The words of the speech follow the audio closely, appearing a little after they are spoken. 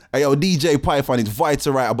Hey, yo, DJ Python is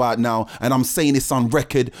vital right about now, and I'm saying this on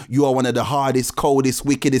record. You are one of the hardest, coldest,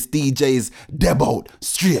 wickedest DJs. Debout,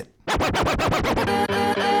 straight.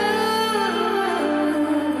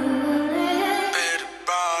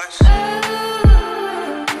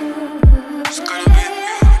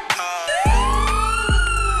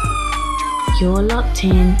 You're locked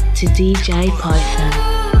in to DJ Python.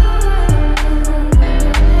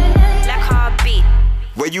 Black Heartbeat.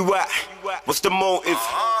 Where you at? What's the motive?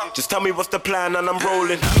 Just tell me what's the plan and I'm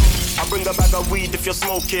rolling. I bring a bag of weed if you're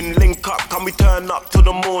smoking. Link up, can we turn up till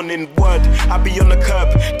the morning? Word, I be on the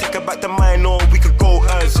curb. Take her back to mine or we could go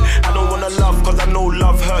hers. I don't wanna love cause I know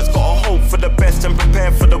love hurts. Gotta hope for the best and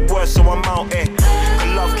prepare for the worst, so I'm out here.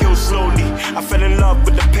 Cause love kills slowly. I fell in love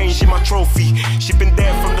with the pain, she my trophy. She been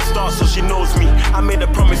there from the start so she knows me. I made a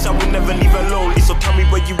promise I will never leave her lonely. So tell me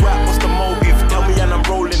where you at, what's the motive? Tell me and I'm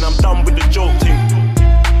rolling, I'm done with the joke thing.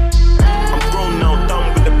 Now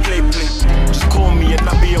done with the play. Just call me and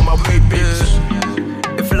I'll be on my way,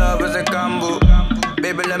 bitch. If love is a gamble,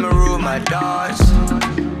 baby, let me rule my dice.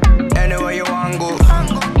 Anywhere you want go,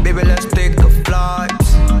 baby, let's take a flight.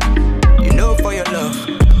 You know for your love,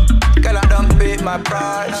 girl, I done paid my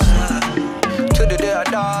price. To the day I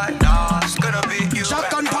die, it's gonna be you.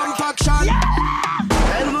 Shotgun pump action,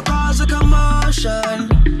 and we cause a commotion.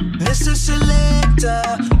 This is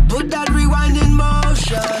selector, put that rewind in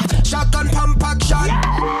motion. Shotgun pump action,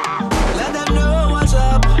 let them know what's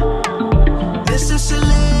up. This is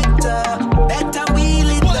selector, better wheel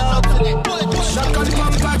it up. Shotgun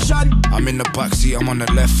pump action. I'm in the backseat, I'm on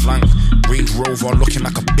the left flank. Range Rover looking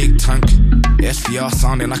like a big tank. SVR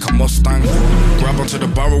sounding like a Mustang. Grab onto the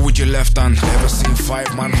barrel with your left hand. Never seen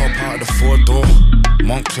 5 man hop out of the 4-door.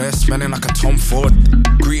 Montclair smelling like a Tom Ford.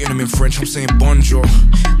 Greeting him in French, I'm saying bonjour.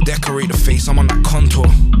 Decorate the face, I'm on that contour.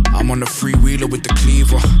 I'm on the freewheeler with the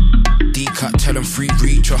cleaver. D-cut, tell him free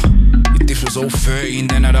reacher. If this was 013,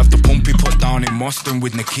 then I'd have the pumpy put down in Mustang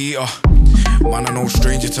with Nikita. Man, I'm no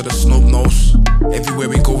stranger to the snub nose. Everywhere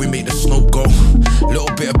we go, we make the snob go. Little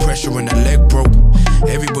bit of pressure when the leg broke.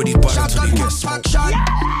 Everybody bad until they get smoked.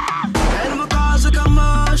 And we cause a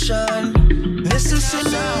commotion. This is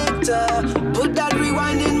selector, put that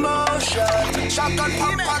rewind in motion. Shotgun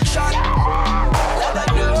pump action, let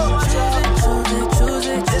them know what's up.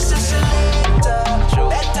 This is selector,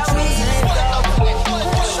 better wheel it up.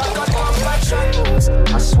 Shotgun pump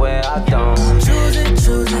action. I swear I don't.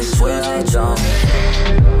 I swear I don't.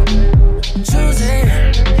 Choose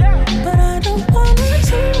it, but I don't wanna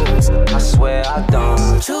choose. I swear I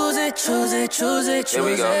don't. Choose it, choose it, choose it, choose Here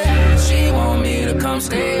we go. it. She want me to come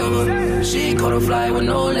stay over. She caught a flight with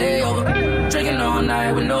no layover. Drinking all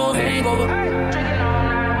night with no hangover.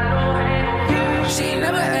 She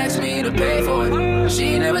never asked me to pay for it.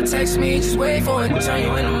 She never text me, just wait for it. Turn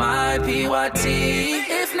you into my PYT.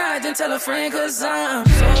 If not, then tell a friend, cause I'm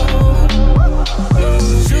so.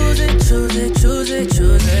 Choose it, choose it, choose it,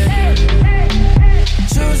 choose it.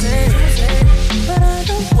 Choose it, but I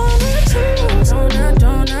don't wanna choose. No, I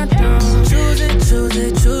don't. Choose it, choose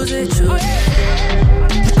it, choose it, choose it.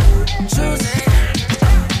 Choose it,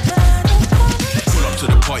 but I don't wanna. Pull up to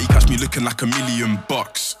the party, catch me looking like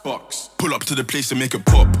 $1,000,000. Pull up to the place and make it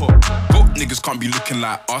pop. Broke niggas can't be looking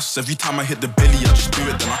like us. Every time I hit the belly, I just do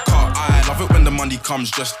it, then I can't. I love it when the money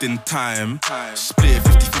comes just in time. Split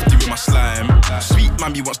 50-50 with my slime. Sweet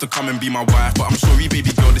mammy wants to come and be my wife, but I'm sorry,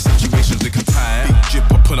 baby girl, this situation's looking tight. Big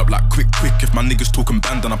drip, I pull up like quick. If my niggas talking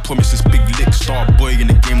band, then I promise this big lick. Star boy in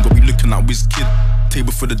the game, got me looking like Wiz Kid.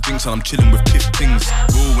 Table for the drinks and I'm chilling with Kif things.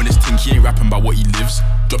 Roll when it's ting, he ain't rapping about what he lives.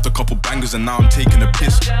 Dropped a couple bangers and now I'm taking a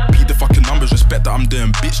piss. Beat the fucking numbers, respect that I'm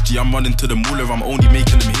doing bitch. G, I'm running to the moolah, I'm only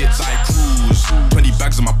making them hits. I cruise, 20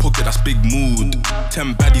 bags in my pocket, that's big mood.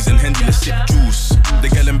 10 baddies and Hendy, let's sip juice. The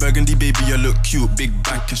girl in Burgundy, baby, you look cute. Big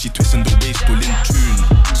back and she twisting the waist, all in tune.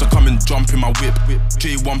 So come and jump in my whip.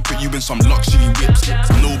 J1 put you in some luxury whips.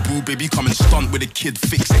 No boo, baby, come and stunt with a kid.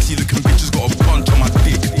 Thick, sexy looking bitches, got a bunch on my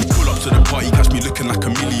dick. Pull up to the party, catch me looking like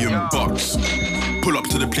 $1,000,000. Pull up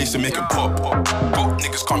to the place and make it pop. Broke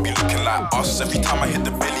niggas can't be looking like us. Every time I hit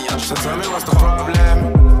the belly, I just So tell me what's the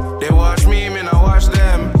problem? They watch me, man, I watch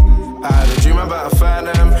them. I had a dream about a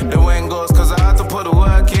phantom. They went ghost cause I had to put the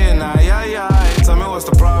work in. Tell me what's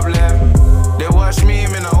the problem? They watch me,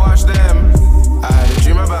 man, I watch them. I had a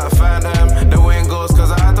dream about a phantom. They went ghost cause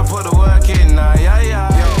I had to put the work in. Yo,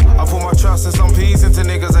 I put my trust in some peace into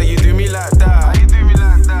niggas. How you do me like that?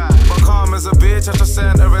 But calm as a bitch, I just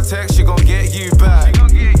sent her a text. She gon' get you back.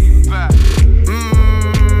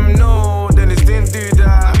 No, Dennis didn't do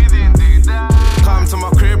that. Come to my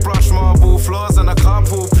crib, brush marble floors and a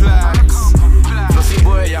couple plaques. Flossy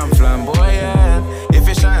boy, I'm flamboyant. If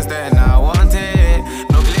it shines, then I want it.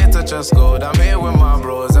 No glitter. just good. I'm here with my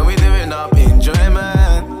bros and we living up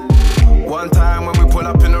enjoyment. One time when we pull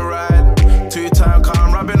up in the ride, 2 time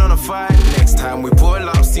calm rubbing on a fight. Next time we pull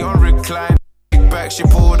up, see on recline. Back she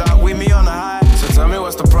pulled up with me on the high. So tell me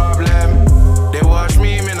what's the problem? They watch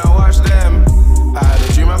me, I watch them. I had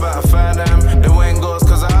a dream about to find them. They went ghost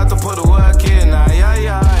cause I had to put the work in. Aye, aye,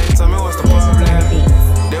 aye. Tell me what's the problem?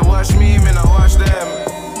 They watch me, I watch them.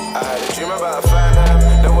 I had a dream about to find them.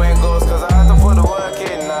 They went ghost cause I had to put the work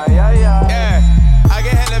in. Aye, aye, aye. Yeah, I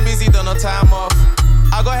get hella busy, don't no time off.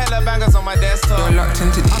 I got hella bangers on my desktop. You're locked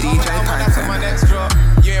into the DJ Python. My next drop.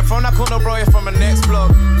 You ain't from the corner, bro, you're from the next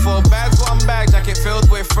block. 4 bags, 1 bag, jacket filled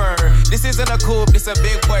with fur. This isn't a coupe, this a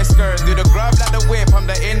big boy skirt. Do the grab like the whip, I'm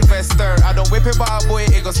the investor. I don't whip it by a boy,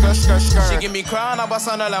 it goes skirt, skirt, skirt. She give me crown, I bust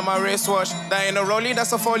on her like my wristwatch. That ain't a rollie,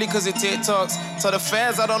 that's a foley cause it TikToks. So the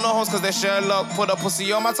feds, I don't know hoes cause they Sherlock. Put a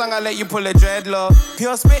pussy on my tongue, I let you pull a dreadlock.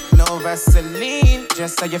 Pure spit, no Vaseline.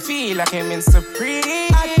 Just how you feel, I came in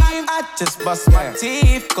supreme. I just bust my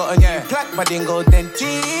teeth. Got a new black, but didn't go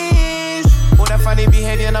dentist. All that funny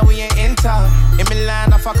behavior, now we ain't in town. In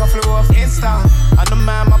Milan, I fuck a flew off Insta. I know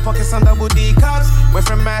man, my pockets on double D cups. Went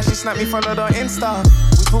from man, she snapped me, followed on Insta.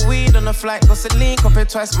 We put weed on the flight, got to link up it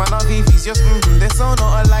twice. Man, on VVs, just they so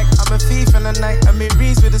not alike. I'm a thief in the night, I'm in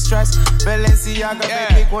Reese with the stripes. Balenciaga,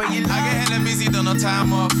 baby, what you like? I get hella busy, don't no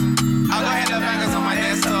time off. I got hella bangers on my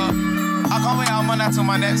desktop. I can't wait, I'm on that to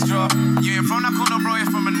my next drop. You ain't from the corner, bro, you're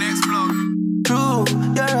from the next block. True,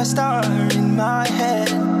 you're a star in my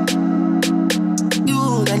head.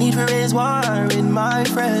 You, the need for raise war in my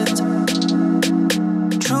friends.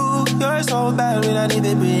 True, you're so bad, we don't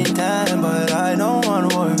even pretend. But I don't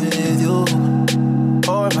want war with you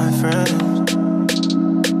or my friends.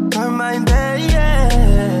 You're my best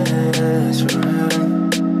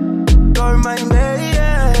friend. You're my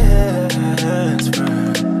best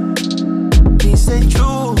friend. Please say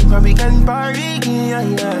true, but we can party, yeah.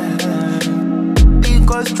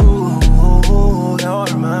 Because true,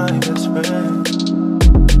 you're my best friend.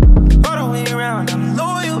 All the way around, I'm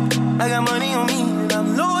loyal. I got money on me, and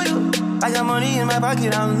I'm loyal. I got money in my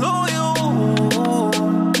pocket, I'm loyal.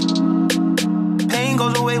 Pain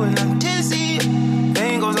goes away when I'm dizzy.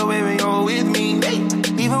 Pain goes away when you're with me.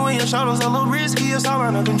 Even when your shadows a little risky, it's all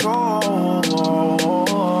under control.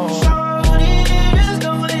 Shorty, just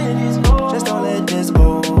don't let this go. Just don't let this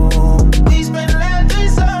go. We spent last 3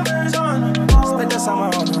 summers on the road. Spent the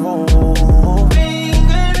summer on the road.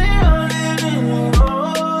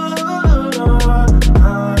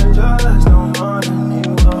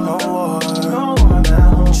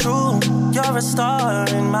 You're a star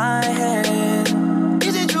in my head.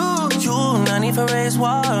 Is it true? You not need for raise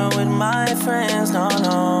war with my friends, no.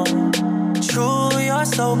 True, you're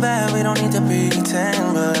so bad, we don't need to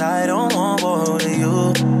pretend. But I don't want war with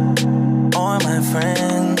you or my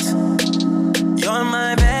friends. You're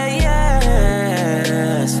my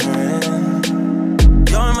best friend.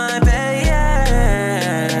 You're my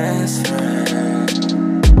best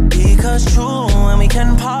friend. Because true, when we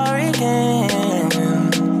can party again,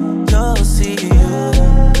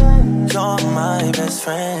 you're my best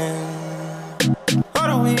friend. All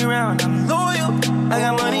the way around, I'm loyal. I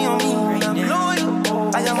got money on me, and I'm loyal.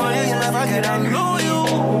 I got money in my pocket, I'm loyal.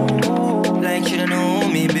 Like you don't know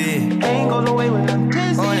me, babe. Ain't go away when I'm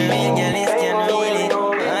dizzy. Only real girls can really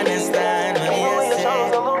understand what you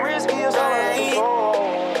say.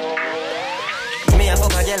 Me a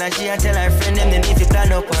fuck a girl and she a tell her friend them if you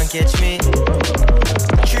plan up and catch me.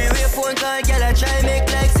 3-way phone call, girl I try make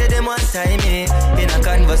like say them one time me. In a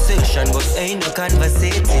conversation, but ain't no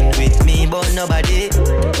conversating with me, but nobody.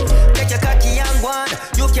 Take your cocky and go on,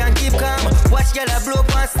 you can keep calm. Watch girl I blow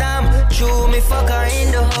up one stamp. Chew me fuck her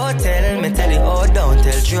in the hotel. Me tell it all down,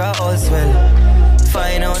 tell you all's well.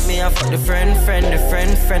 Find out me I fuck the friend, the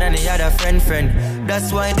friend, and the other friend.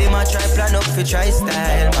 That's why they might try plan up for try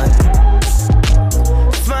style, man.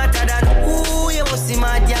 Smarter than who you must see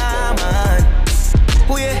my yeah, man.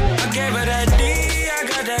 Who yeah? I gave her that D, I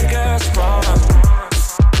got that girl sprung.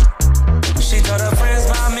 She told her friends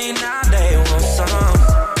about me, now they want some.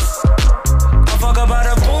 I fuck about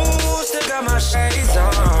the booze, still got my shades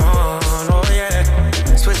on. Oh yeah,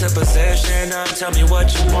 switch the position, now tell me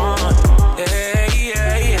what you want. Yeah.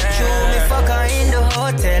 Show me fuck her in the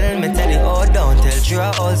hotel, me tell it all down, tell you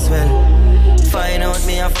all's well. Find out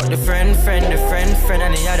me I fuck the friend, the friend,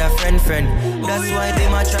 and the other friend. That's why they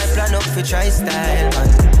might try plan up for try style, man.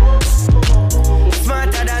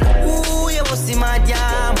 Smarter than who you must see my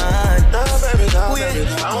yeah, man. No, baby, I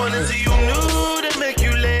wanna see you nude and make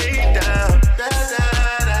you lay down.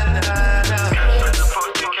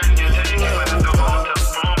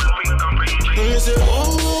 You say,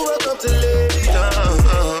 ooh, welcome to lay down.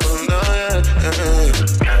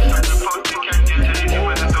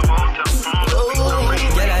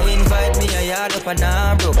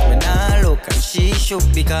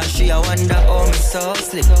 shook because she a wonder how me so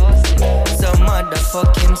slick. So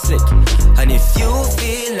motherfucking slick. And if you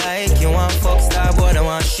feel like you want fuck star boy, I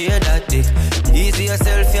want share that dick. Easy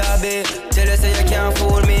yourself, yeah, babe. Tell her say you can't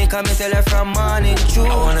fool me, come and tell her from morning true.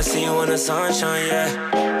 I wanna see you in the sunshine,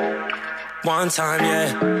 yeah. One time,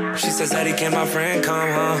 yeah. She says that he can my friend come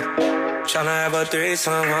home. Tryna have a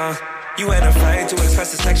threesome, huh? You ain't afraid to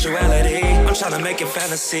express the sexuality. I'm tryna make it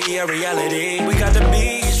fantasy a reality. We got the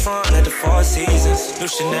beach front at the Four Seasons. New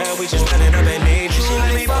Chanel, we just running up and need you. She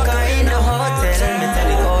let me fuck her in the hotel. Me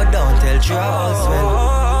tell you, oh, don't tell troubles when.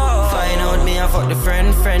 Find out me, I fuck the friend,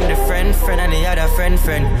 and the other friend.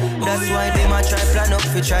 That's why they might try plan up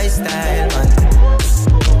for try style, man.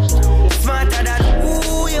 Smarter than,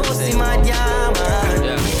 ooh, you must see my man.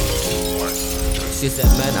 Yeah. She said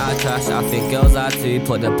men are trash, I think girls are too.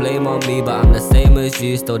 Put the blame on me, but I'm the same as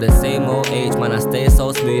you. Still the same old age, man, I stay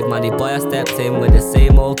so smooth. Man, the boy I stepped in with the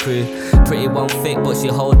same old crew. Pretty one thick, but she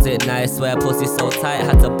holds it nice. Swear pussy so tight,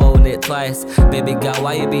 had to bone it twice. Baby girl,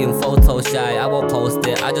 why you being photo shy? I won't post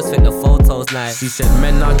it, I just think the photo's nice. She said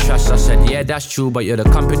men are trash, I said yeah that's true. But you're the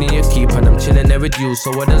company you keep and I'm chilling there with you.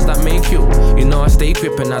 So what does that make you? You know I stay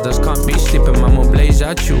gripping, I just can't be slipping. Man, won't blaze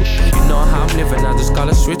at you. You know how I'm living, I just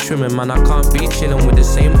gotta switch women. Man, I can't be chilling with the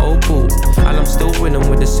same old boo. And I'm still winning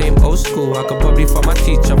with the same old school. I could probably fuck my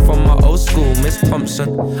teacher from my old school, Miss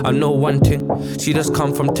Thompson. I know one thing, she just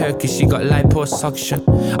come from Turkey, she got liposuction.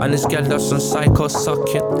 And this girl does some psycho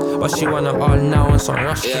sucking, but she want it all now and some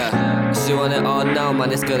rush. Yeah, she want it all now,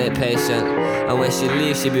 man, it's good, ain't patient. And when she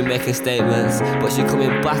leaves, she be making statements, but she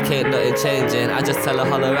coming back, ain't nothing changing. I just tell her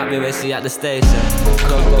holler at me when she at the station.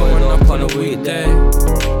 Going up on a weekday,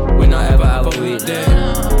 we not ever have a weekday.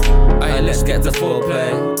 Aye, let's get to foreplay.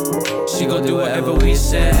 She gon' do whatever we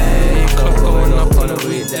say. Club going up on a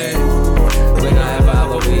weekday, we not ever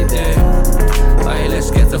have a weekday. Aye, let's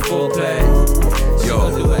get to foreplay. She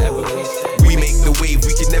gon' do whatever we say. We make the wave,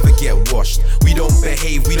 we can never get washed. We don't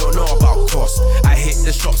behave, we don't know about cost. I hit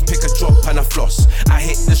the shots, pick a drop and I floss. I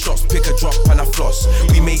hit the shots, pick a drop and I floss.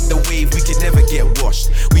 We make the wave, we can never get washed.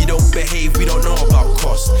 We don't behave, we don't know about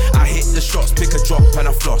cost. I hit the shots, pick a drop and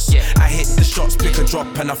I floss. I hit the shots, pick a drop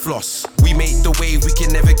and I floss. We make the wave, we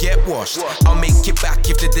can never get washed. I'll make it back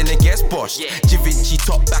if the dinner gets boshed. Givenchy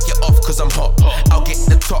top, back it off cause I'm hot. I'll get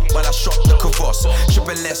the top while I shot the kavass.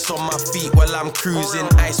 Triple S on my feet while I'm cruising.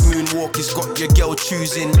 Ice moonwalk is got your girl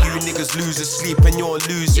choosing. You niggas losers sleep and you're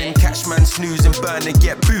losing. Catch man snoozing, burn and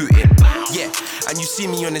get booted. Yeah, and you see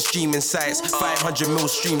me on the streaming sites. 500 mil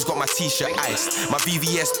streams, got my t-shirt iced. My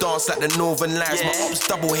VVS dance like the Northern Lights. My ops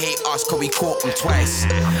double hate us cause we caught them twice.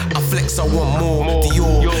 I flex, I want more.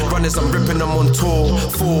 Dior, runners, I'm ripping them on tour.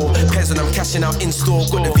 4 pairs and I'm cashing out in store.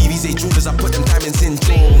 Got the VVS Jewelers, I put them diamonds in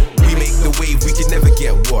door. We make the wave, we can never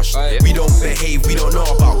get washed. We don't behave, we don't know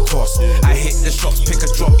about cost. I hit the shots, pick a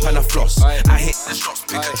drop and a floss. I hit the shots,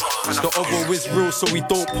 pick a drop and a floss. The oboe is real, so we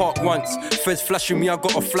don't park once. Feds flashing me, I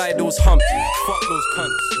gotta fly those humps. Fuck those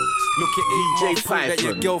cunts. Look at DJ Python that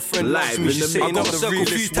your girlfriend loves me. She's saying I'm the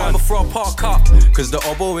realest time before I park up. Cause the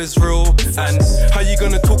oboe is real. And how you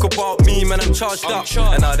gonna talk about me, man? I'm charged up.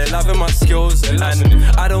 And now they're loving my skills. And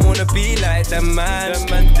I don't wanna be like them, man.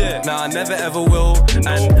 Nah, I never ever will. And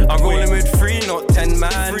I'm rolling with 3, not 10,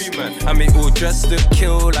 man. I mean, all dressed to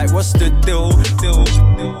kill. Like, what's the deal?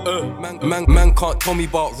 Man can't tell me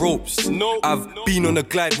about ropes. I've been on a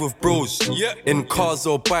glide with bros. In cars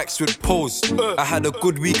or bikes with poles. I had a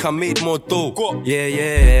good week, I made more dough.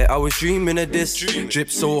 Yeah, I was dreaming of this. Drip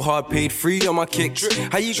so hard, paid free on my kicks.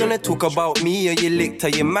 How you gonna talk about me? Are you licked? Are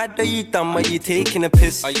you mad? Are you dumb? Are you taking a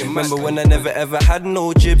piss? Remember when I never ever had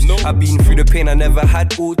no jibs? I've been through the pain, I never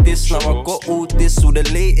had all this. Now I got all this, all the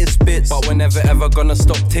latest bits. But we're never ever gonna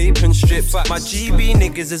stop taping strips. My GB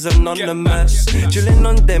niggas is anonymous. Chilling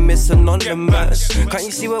on them, it's anonymous. Can't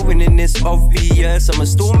you see we're winning? It's obvious. I'm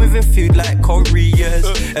still moving food like couriers.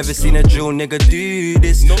 Ever seen a drill nigga do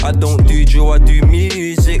this? I don't do drill, I do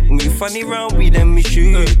music. Move funny round, we then me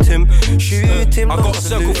shoot him. I got a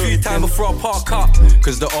circle 3 times before I park up.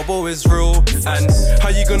 Cause the oboe is real. And how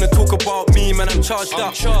you gonna talk about me, man? I'm charged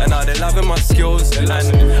up. And now they're loving my skills. And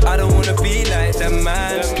I don't wanna be like them,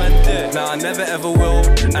 man. Nah, I never ever will.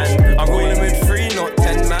 And I'm rolling with 3, not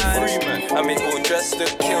 10, man. I mean, all dressed to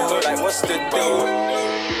kill. Like, what's the deal?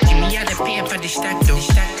 Give me all the paper, the stack though.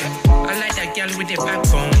 I like that girl with the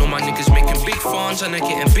backbone. Know my niggas making big funds and I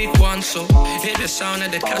getting big ones. So hear the sound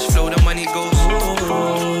of the cash flow, the money goes. I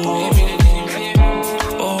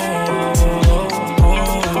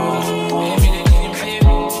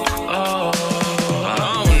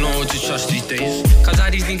don't know what to trust these days. Cause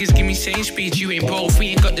all these niggas give me same speech. You ain't both, we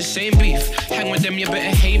ain't got the same beef. Hang with them, you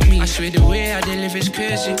better hate me. I swear the way I live is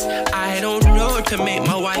crazy. I don't know to make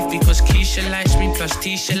my wife because Keisha likes me, plus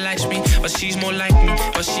Tisha likes me, but she's more like me.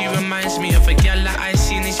 But she reminds me of a girl that I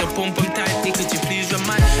seen. It's a boom boom tight. Could you please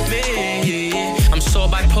remind me? I'm so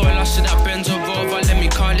bipolar, so that bends over. Let me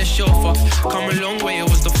call the chauffeur. Come a long way, it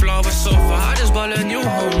was the flower sofa. I just bought a new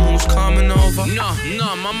home, who's coming over?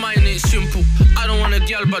 Nah, my mind ain't simple. I don't want a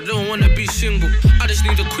girl, but don't wanna be single. I just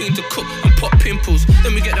need a queen to cook and pop pimples.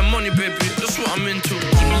 Then we get the money, baby. That's what I'm into.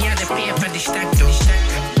 Give me out the pay for the stack though.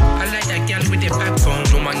 I like that girl with the backbone.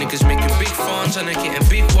 Know my niggas making big funds and they're getting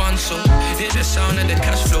big ones. So hear the sound of the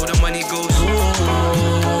cash flow, the money goes.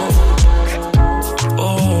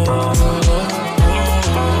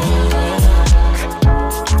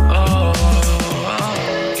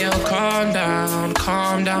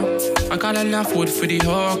 Calm down. I got enough wood for the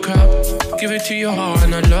whole crowd. Give it to your heart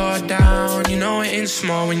and I low down. You know it ain't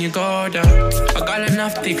small when you go down. I got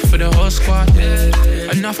enough dick for the whole squad.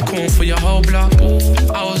 Enough corn for your whole block.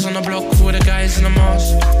 I was on the block with the guys in the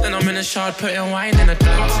mosque. Then I'm in the shard putting wine in a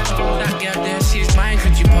glass. That girl there, she's mine,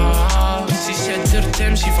 could you pass? She said to the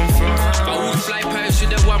Thames, she from France. I would fly past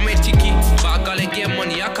with a one-way ticket, but I gotta get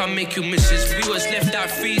money, I can't make you misses. We was left out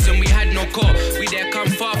freeze and we had no call. We there come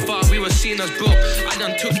far, we were seen as broke. I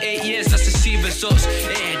done took 8 years just to see results.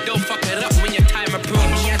 Yeah, don't fuck it up when your time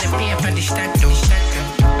approach. Yeah, the pay for the stack though.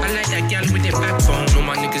 I like that girl with the backbone. Know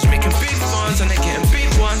my niggas making big funds and they getting big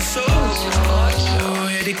ones. So,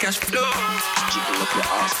 here the cash flow. Jiggle up your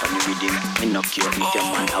ass for me with him. Me knock you with your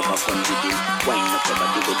man, have a fun with him. Wind up your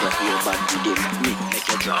body with your ear bad with him. Make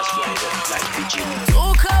your drawers fly up like pigeon.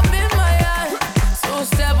 Look up in my eye. So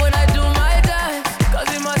step when I do my dance. Cause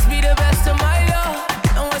it must be the best of my love.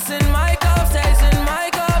 And what's in my cup stays in my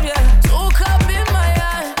cup, yeah. Look up in my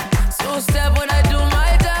eye. So step when I do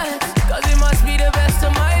my dance. Cause it must be the best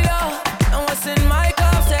of my love. And what's in my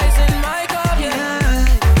cup stays in my cup, yeah.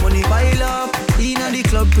 Money pile up. Inna the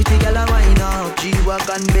club, pretty girl a wine up.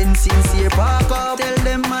 G-Wagon, Benz, sincere park up. Tell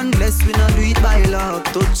them man bless, we not do it by luck.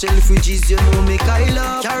 Touch Selfridges, you know me Kyle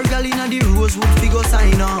up. Car girl inna the Rosewood, fi go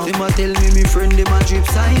sign up. Them a tell me friend, them a drip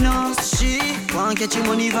sign us. She want catch your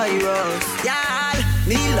money virus. Y'all,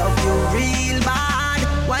 me love you real bad.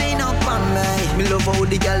 Wine up on me. Me love how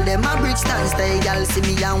the girl them a brick stand stay. Y'all see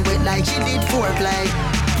me and wet like she did foreplay.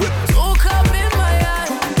 Look up in my eye.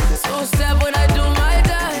 So step when I do my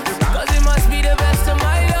dance. Cause it must be the best of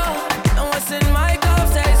my love. And what's in my cup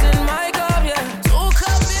stays in my cup, yeah. Look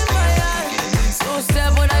up in my eye. So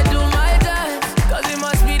step when I do my dance. Cause it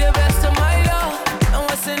must be the best of my love. And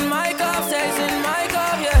what's in my cup stays in my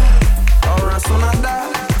cup, yeah. I'll rest when I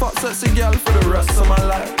die. Fuck sexy girl for the rest of my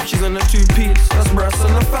life. She's in a 2-piece, that's breasts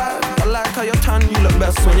in the 5. I like how you're tan, you look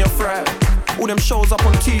best when you're fried. All them shows up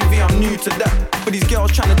on TV, I'm new to that. But these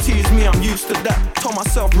girls trying to tease me, I'm used to that. Told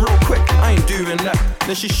myself real quick, I ain't doing that.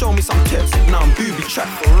 Then she showed me some tips, now I'm booby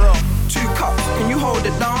trapped for real. 2 cups, can you hold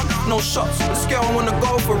it down? No shots, this girl wanna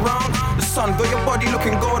go for round. The sun got your body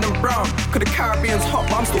looking golden brown. Cause the Caribbean's hot,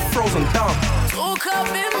 but I'm still frozen down. Look up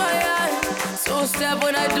in my eye. So step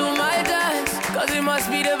when I do my dance. Cause it must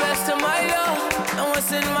be the best of my love. And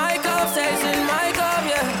what's in my cup stays in my cup,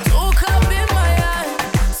 yeah. Look up in my eye.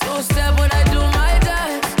 So step when I do my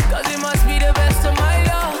dance. Cause it must be the best of my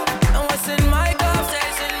love. And what's in my cup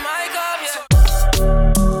stays in my cup,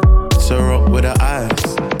 yeah. So rock with her eyes.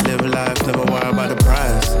 Live life, never worry about the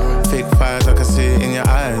price. Fake fires, I can see it in your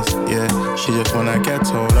eyes. Yeah, she just wanna get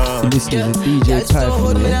told up. This is DJ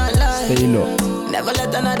Python, yeah. Stay low. Never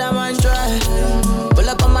let another man try. Pull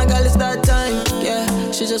up on my girl, it's that time.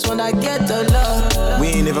 Yeah, she just wanna get the love. We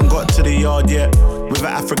ain't even got to the yard yet. With an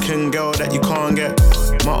African girl that you can't get.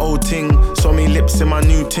 My old ting, saw me lips in my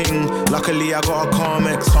new ting. Luckily I got a calm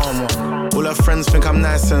ex. All her friends think I'm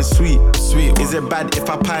nice and sweet. Is it bad if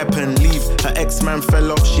I pipe and leave? Her ex-man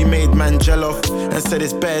fell off, she made man gel off. And said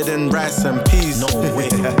it's better than rice and peas. No way.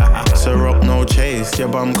 So rock, no chase. Your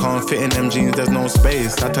bum can't fit in them jeans, there's no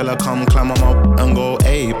space. I tell her come climb them up and go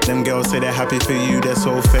ape. Them girls say they're happy for you, they're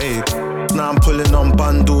so fake. Now I'm pulling on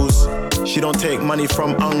bundles. She don't take money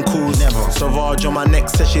from uncles. Never. Sauvage on my neck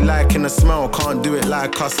says she liking the smell. Can't do it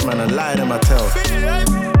like us, man, I lie to my tell.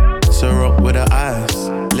 So rock with her eyes.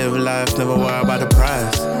 Live life, never worry about the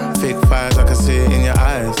price. Fake fires, I can see it in your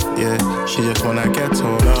eyes. Yeah, she just wanna get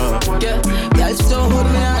told up. Yeah, girl, she don't hold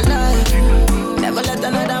me at night. Never let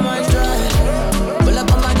another man try. Pull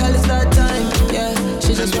up on my girl, it's that time. Yeah,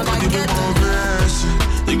 she just wanna get told.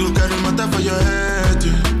 You go carry matter for your head.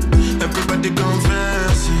 Yeah. Everybody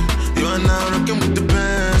confess. You are now rocking with the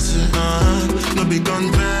best. No big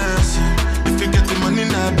confessing. If you get the money,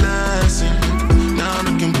 not blessing. Now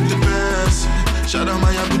rocking with the best. Shout out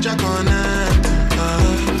my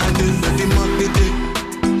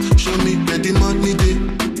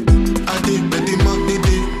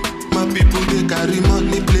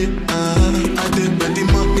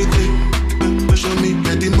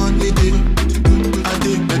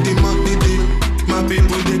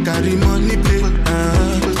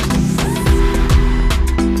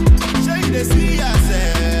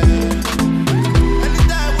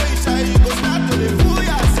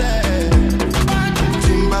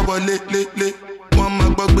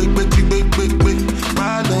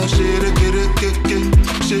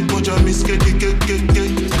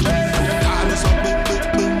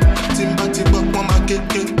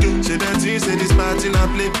say this party not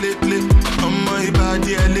play. On my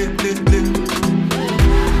body, I live.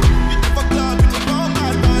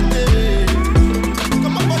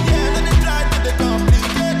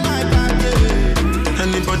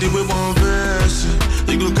 Anybody with one verse,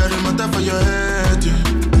 you go carry matter for your head.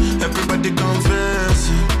 Everybody confess,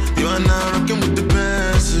 you are now rocking with the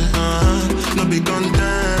best. No big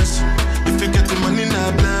contest. If you get the money,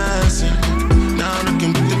 not blessing. Now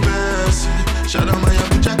rocking with the best. Shout out my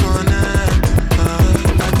picture connect.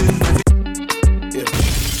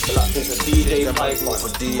 DJ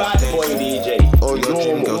Bashment, bad boy DJ. All your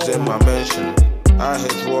dream girls in my mansion. I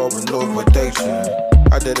hit war with no protection.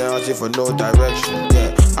 I didn't ask you for no direction,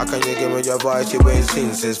 yeah. How can you give me your advice you ain't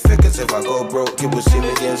seen since figures? If I go broke, you will see me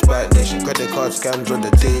against Back Nation. Credit card scams on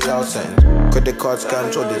the D outside. Credit card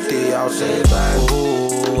scams on the D outside.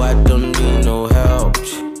 Oh, I don't need no help.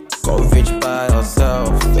 Got rich by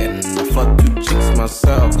herself, and I fuck 2 chicks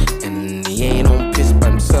myself, and he ain't on piss by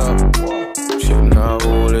himself. Shit, now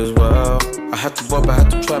all is well. I had to rob, I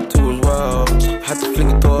had to trap too as well. I had to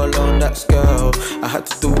fling it all on that scale. I had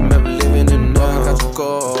to do remember living in now. I catch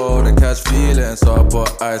gold and catch feelings, so I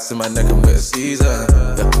put ice in my neck and wet season.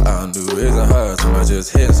 Yeah, I don't do his and hers, I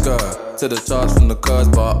just hit skirt. To the charge from the cars,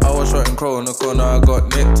 but I was shorting crow in the corner, I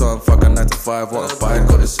got nicked on. Fuck a 9 to 5, what a bike,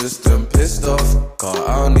 got the system pissed off. Cause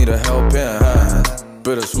I don't need a helping hand.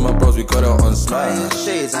 Brothers from my bros, we got it on smash.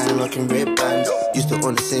 Shades, I ain't rocking red bands. Used to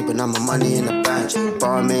own the same, but now my money in the bank.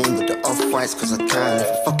 Barman with the off-whites, cause I can. If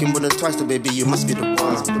I fucking with her twice, then baby, you must be the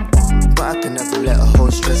one. But I can never let a hoe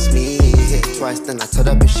stress me. Hit it twice, then I tell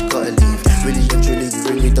that bitch she gotta leave. Really and truly, you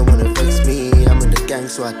really don't wanna vex me. I'm in the gang,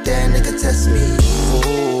 so I dare nigga test me.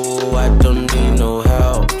 Oh, I don't need no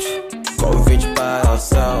help. Got rich by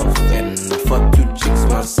herself, and I fuck 2 chicks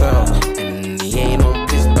myself, and he ain't on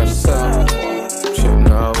piss by himself.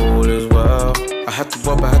 Now all is well. I had to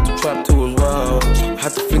rob, I had to trap too as well. I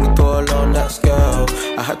had to fling it all on that scale.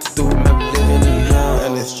 I had to do remember living in hell.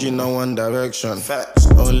 NSG no one direction. Facts.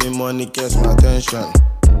 Only money gets my attention.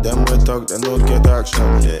 Them we talk, they don't get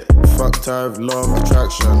action. Yeah. Fuck tariff, law of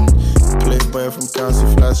attraction. Playboy from council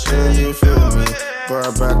flash, yeah, you feel me?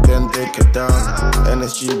 Bar back then, take it down.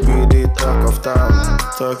 NSG BD, talk of town.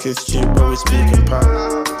 Talk is cheap, but we speak in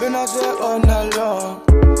pound. Been out there all night long.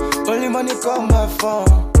 Only money call my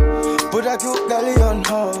phone. Put that cute dolly on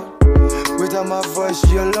hold. Without my voice,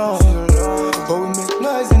 she alone. But we make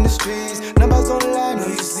noise in the streets. Numbers online, no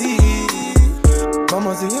you see.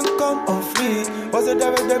 Mama's income on free. What's a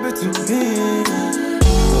direct debit to me?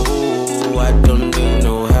 Oh, I don't need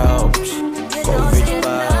no help. Got rich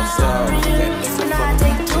by herself. Let me fuck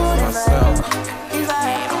myself. If I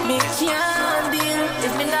me can't deal,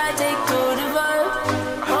 if me not take to the vibe.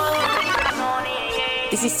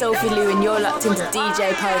 This is Sophie Lou and you're locked into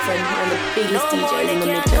DJ Python, one of the biggest DJs in the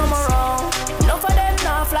Midlands. No for them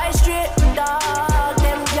now fly straight, dog.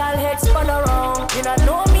 Them gal heads spun around. You don't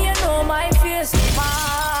know me, you know my face.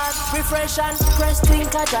 Mad, refresh and press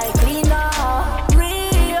twinkle, dry cleaner.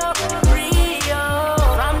 Re-up.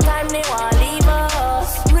 From time they want leave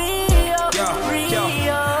us. Re-up.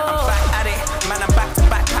 I'm back at it, man, I'm back to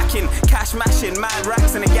back packing. Cash mashing, mad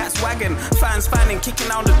racks in a gas wagon. Fans fanning,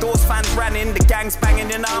 kicking out the doors, fans running. The gang's banging,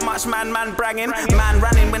 you know how much man bragging. Man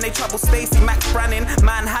running when they trouble Stacy, Max Branning.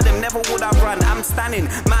 Man had him, never would I run, I'm standing.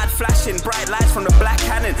 Mad flashing, bright lights from the black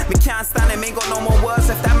cannon. Me can't stand him, ain't got no more words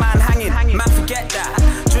left that man hanging. Man forget that,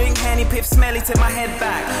 drink Henny, Pip, smelly, take my head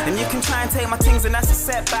back. And you can try and take my things and that's a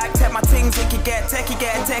setback. Take my things, you can get tech,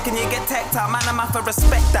 and you get teched out. Man, I'm out for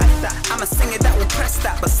respect that. I'm a singer that will press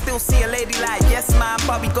that, but still see a lady like, yes man,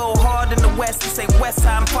 Bobby go hard in the west. You say west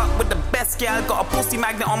side, fuck with the best girl. Got a pussy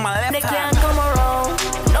magnet on my left they hand. They can't come around.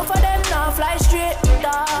 No for them now fly straight,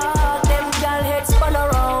 dog. Them gal heads spun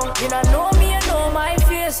around. You don't know me, you know my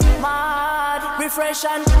face. Mad, refresh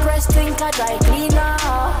and press twinkle, dry cleaner.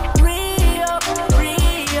 Re-up.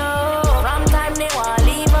 From time they want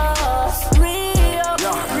leave us. Re-up.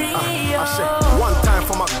 I say one time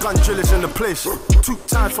for my gun drillers in the place. 2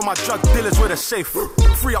 times for my drug dealers with a safe.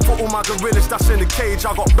 3 up for all my gorillas that's in the cage.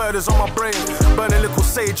 I got birders on my brain, burning little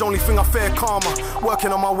sage. Only thing I fear karma,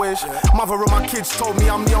 working on my ways. Mother of my kids told me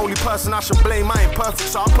I'm the only person I should blame. I ain't perfect,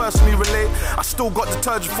 so I personally relate. I still got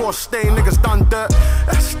detergent for a stain, niggas done dirt.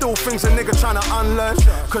 Still things a nigga trying to unlearn.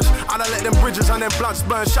 Cause I done let them bridges and them bloods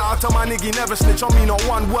burn. Shout out to my nigga, never snitch on me, not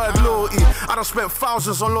one word loyalty. I done spent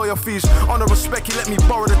thousands on lawyer fees. On the respect, he let me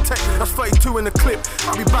borrow the tech. That's 32 in the clip,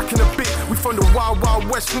 I'll be back in a bit. We from the wild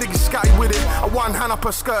west, niggas scatty with it. I one hand up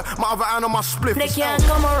her skirt, my other hand on my split. They can't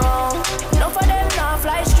come around. No for them now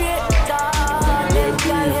fly straight, dog. Them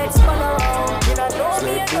gal heads spun around. You don't know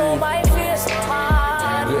me, you know my face.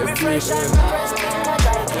 Man, refresh and press twinkle,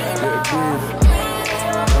 dry cleaner. let it breathe.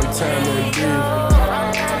 One time,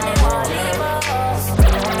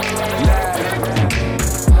 let it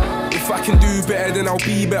breathe. If I can do better, then I'll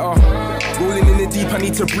be better. Rolling in the deep, I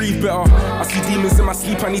need to breathe better. I see demons in my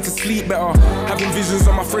sleep, I need to sleep better. Having visions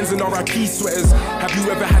of my friends in RIP sweaters. Have you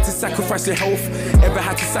ever had to sacrifice your health? Ever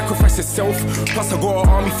had to sacrifice yourself? Plus I got an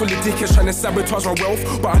army full of dickheads trying to sabotage my wealth.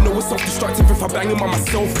 But I know it's self-destructive if I bang him on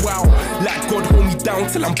myself. Wow, like God hold me down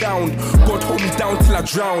till I'm bound. God hold me down till I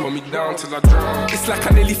drown. Hold me down till I drown. It's like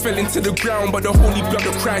I nearly fell into the ground, but the holy blood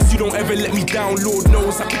of Christ, you don't ever let me down. Lord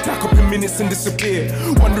knows I could pack up in minutes and disappear.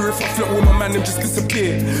 Wonder if I float with my man and just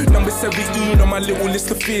disappear. Number 17 on my little list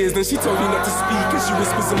of fears. Then she told me not to speak and she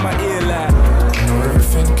whispers in my ear like, I know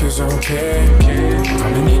everything is okay.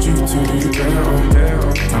 I'ma need you to do better.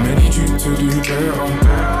 I'ma need you to do better.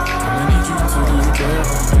 I'ma need you to do better.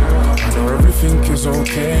 I know everything is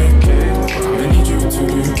okay. I'ma need you to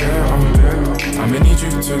do better. I'ma need you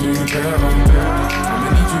to do better. I'ma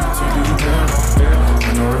need you to do better.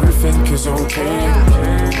 I know everything is okay.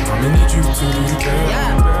 I'ma need you to do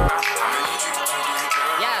better.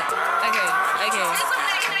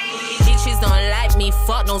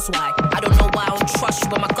 Fuck knows why. I don't know why I don't trust you,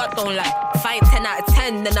 but my gut don't lie. If I ain't 10 out of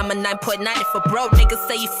 10, then I'm a 9.9. If a broke nigga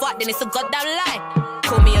say you fuck, then it's a goddamn lie.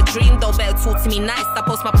 Call me a dream, though, better talk to me nice. I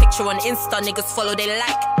post my picture on Insta, niggas follow, they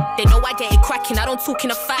like. They know I get it cracking, I don't talk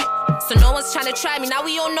in a fight. So no one's trying to try me, now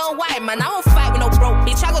we all know why. Man, I won't fight with no broke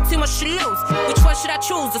bitch, I got too much to lose. Which one should I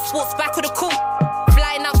choose, the sports back or the cool?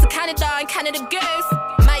 Flying out to Canada and Canada girls.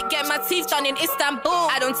 Might get my teeth done in Istanbul.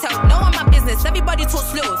 I don't tell no one my business, everybody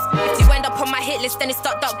talks loose. If you end up on my hit list, then it's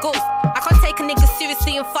ducked up goals. I can't take a nigga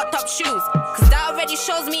seriously in fucked up shoes, cause that already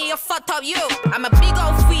shows me you're fucked up you. I'm a big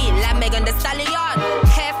old queen, like Megan Thee Stallion.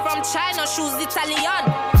 Hair from China, shoes Italian.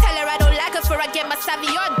 Tell her I don't like her for I get my savvy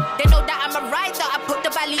on. They know that I'm a rider, I put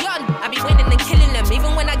the valley on. I be winning and killing them,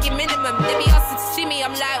 even when I get minimum. They be asking to see me,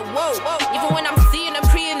 I'm like, whoa. Even when I'm seeing them,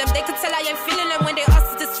 preying them, they can tell I ain't feeling them. When they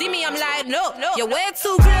ask to see me, I'm like, no, you're way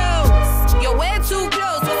too close. You're way too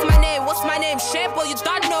close. What's my name? What's my name? Shape, boy, you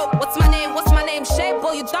don't know. What's my name? What's my name? Shape,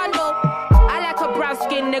 boy, you don't know. I like a brown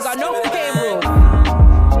skin nigga, no payroll.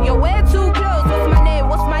 You're way too close. What's my name?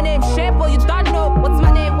 What's my name? Shape, boy, you don't know. What's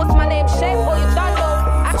my name? What's my name? Shape, boy, you don't know.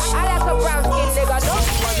 I like a brown skin nigga, no.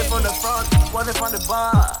 One it from the front, one it from the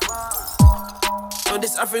bar. So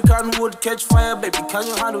this African would catch fire, baby, can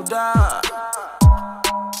you handle that?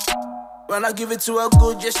 When I give it to her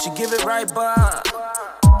good, yes, she give it right back.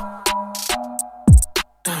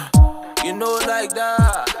 You know like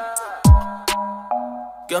that.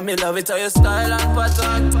 Girl, me love it how your style and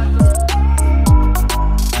pattern.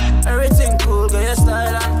 Everything cool, girl, your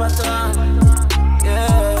style and pattern.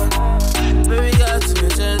 Yeah. Baby, girl, to me,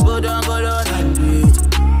 just go down and beat.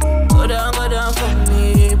 Go down for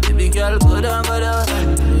me. Baby girl, go down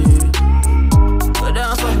and beat. Go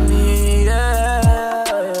down for me, yeah.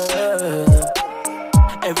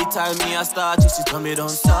 Every time me I start, she tell me don't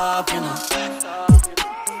stop, you know.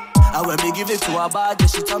 And when me give it to her body,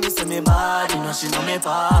 she tell me say me bad, you know. She know me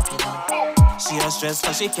pop, you know. She a stress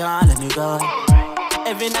cause she can't let me go.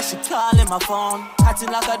 Every night she calling my phone, acting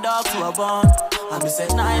like a dog to a bone. And me say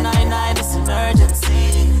 999, it's an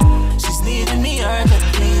emergency. She's needing me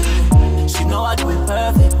urgently. She know I do it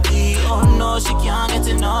perfectly. Oh no, she can't get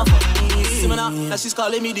enough of me. See me now she's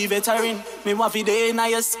calling me the veteran. Me want fi day in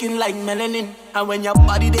your skin like melanin. And when your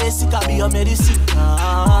body day sick, I be your medicine.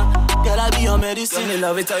 Girl, I be your medicine. Girl, me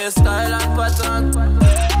love it how your style and pattern.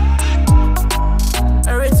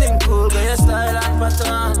 Everything cool, girl, your style and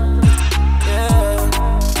pattern. Yeah.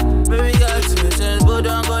 Baby girl, to me, just go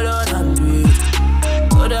down and do it.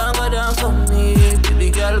 Go down for me. Baby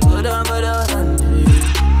girl, go down and do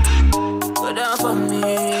it. Go down for me,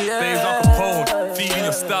 yeah. Babes on Capone, feeding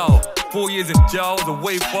your style. 4 years in jail, the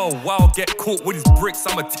way for a while. Get caught with his bricks,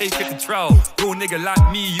 I'ma take it to trial. Real nigga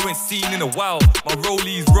like me, you ain't seen in a while. My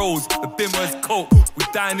rollies rose, the bimmer's coat. We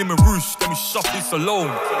dine in a roosh, then we shuffle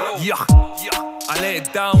Salome. Yuck, I lay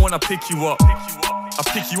it down when I pick you up. I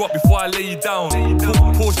pick you up before I lay you down.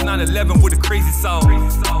 Porsche 911 with a crazy sound.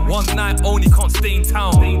 One night only, can't stay in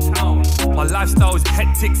town. My lifestyle is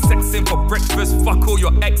hectic, sexing for breakfast. Fuck all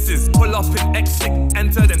your exes. Pull up in exit,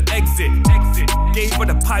 enter then exit. Gave her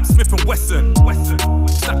the pipe, Smith & Wesson.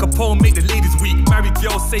 Snack a poem, make the ladies weak. Married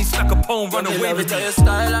girls say snack a poem, run away with me. Your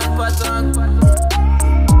style and pattern.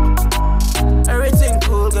 Everything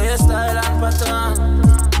cool, girl, your style and pattern.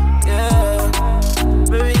 Yeah.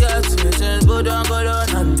 Baby girl, to me, just go down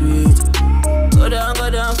and do it. Go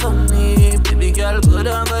down for me. Baby girl, go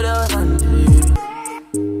down and do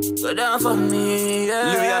it. Go down for me,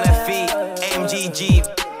 yeah. Louis on her feet, AMG Jeep.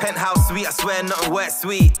 Penthouse suite, I swear nothing wet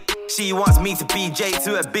sweet. She wants me to be J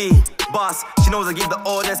to a B. Boss, she knows I give the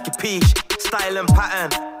orders, capiche. Style and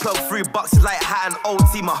pattern, plug through boxes like a hat and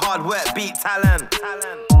OT. My hard work beat talent.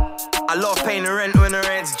 I love paying the rent when the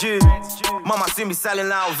rent's due. Mama soon be selling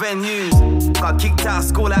out venues. Got kicked out of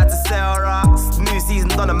school, had to sell rocks. New season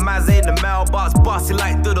done a mazza in the mailbox. Bossy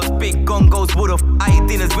like doodles, big gongos would've. I eat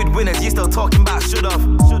dinners with winners, you still talking about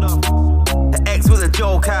should've. The ex was a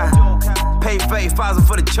joker. Paid 30,000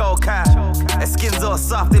 for the choker. Her skin's all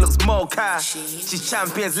soft, it looks mocha. She's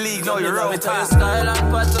Champions League, no Europa. Style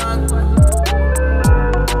and pattern.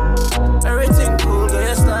 Everything cool, get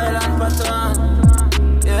your style and pattern.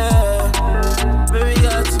 Yeah, baby,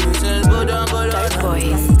 got two things. Go down for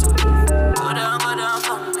me. Go down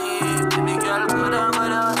for me. Baby girl, go down for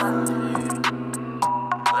me.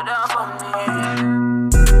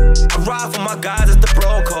 I ride for my guys, it's the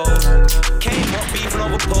bro code. Came up beefing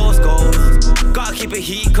over postcodes. Gotta keep it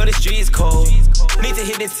heat, cause the streets cold. Need to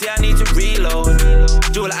hit the T, I need to reload.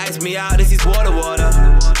 Jewel ice me out, this is water.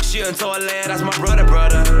 Shooting to a layer, that's my brother.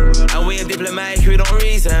 And we ain't diplomatic, we don't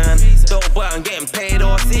reason. Dope boy, I'm getting paid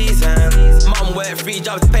all season. Mom worked 3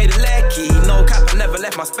 jobs to pay the lecky. No cap, I never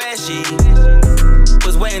left my spare sheet.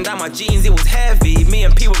 Was weighing down my jeans, it was heavy. Me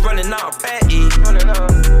and P were running out of petty.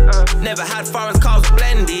 Never had foreign cars with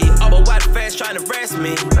Blendy. Other white fans trying to rest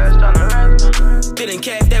me. Didn't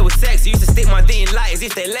care if they were sexy, used to stick my D in light as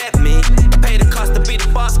if they let me. Pay the cost to be the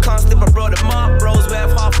boss, can't slip, I brought them up. Bros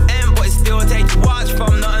worth half M, but it still take you watch.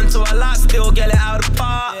 From nothing to a lot, still get it out of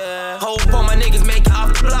park. Hope all my niggas make it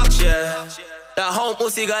off the blocks, yeah. That home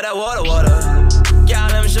pussy got that water. Girl,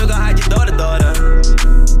 them sugar, hide your daughter.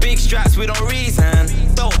 Big straps, we don't reason.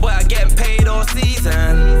 Dope boy, I getting paid all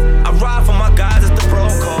season. I ride for my guys, it's the bro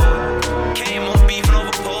code. Came on beefing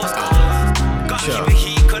over postcodes. Gotta keep it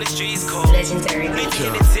heat, cause the streets cold. Legendary. Need to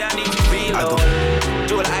hit it, see, I need to reload.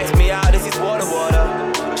 Jewel ice me out, this is water.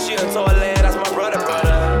 Shooting to a layer, that's my brother.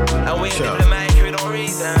 And we ain't diplomatic, we don't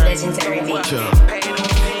reason. Legendary.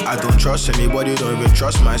 I don't trust anybody, don't even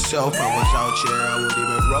trust myself. I was out here, I would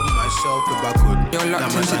even rub myself if I could. You're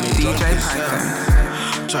locked into the DJ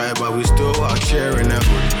Python. Try but we still out here in that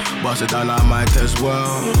hood. Bust it down, I might as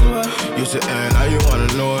well. Used to earn, now you wanna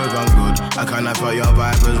know if I'm good. I kinda feel your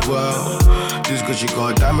vibe as well. This good, she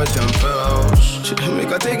got diamonds and pearls. She make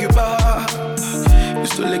her take you back.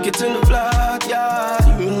 Used to lick it in the flat, yeah.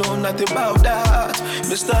 You know nothing about that.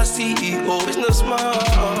 Mr. CEO,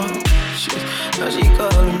 businessman. Shit, now she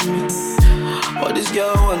calling me. Oh, this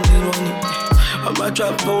girl wanted money. On my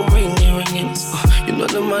trap phone ringing. You know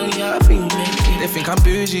the money I've been making. They think I'm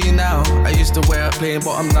bougie now. I used to wear a plain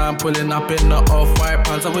bottom, now I'm pulling up in the off-white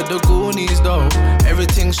pants. I'm with the Goonies though.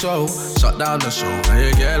 Everything show, shut down the show. Now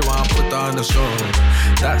your girl want to put down the show.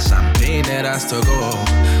 That champagne, it has to go.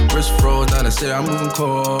 Wrist froze, now they say I'm moving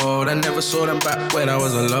cold. I never saw them back when I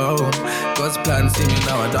was alone. God's plan, see me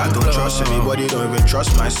now, I don't trust anybody, don't even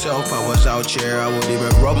trust myself. I was out here, I would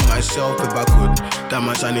even rub myself if I could. That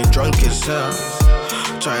much I need drunk itself.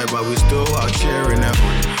 Try but we still out here in that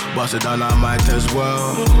hood. Bust it down, I might as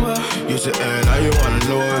well. Used to earn, now you wanna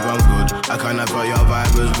know if I'm good. I kinda feel your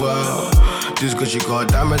vibe as well. This good, she got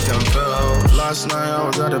diamonds and pearls. Last night I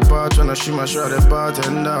was at the bar tryna shoot my shot at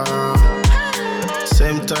bartender.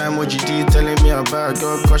 Same time with GD telling me about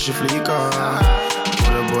girl cause she fleeker.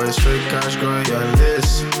 For the boys straight cash going your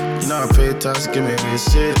list. You know I pay tax, give me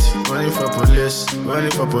receipt. Running for police.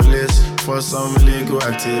 For some legal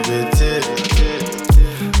activity.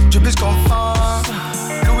 Dribbles confirm.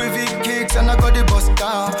 Louis V kicks and I got the bus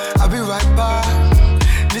down. I'll be right back.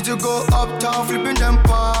 Need to go uptown, flipping them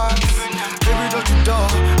parks. Baby, don't you door,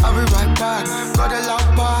 I'll be right back. Got a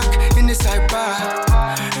loud park in the side back.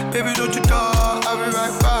 Baby, don't you door, I'll be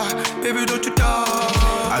right back. Baby, don't you door.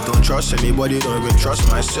 I don't trust anybody, don't even trust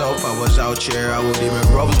myself. I was out here, I would even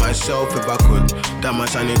rub myself if I could. That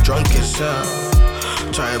much I need drunk itself.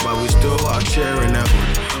 Try but we still out here in that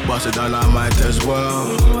hood. Bust it down, I might as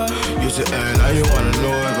well. Used to earn, now you wanna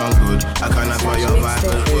know if I'm good. I kinda feel your vibe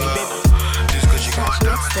as well. This good, she got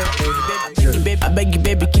that. I beg you,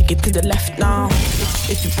 baby, kick it to the left now.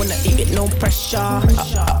 If you wanna eat it, no pressure.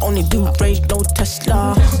 I only do range, no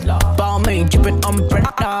Tesla. Balmain, drippin'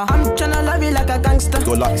 umbrella. I'm tryna love you like a gangster.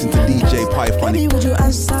 You're locked into DJ Python. Baby, would you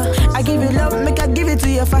answer? I give you love, make I give it to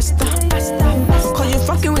you faster. Cause you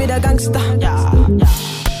fucking with a gangster.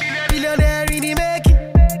 Billionaire in the making.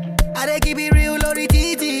 I dey keep it real on the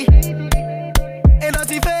TT. Ain't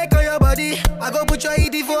nothing fake on your body. I go put your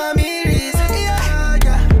ED for a mirrors.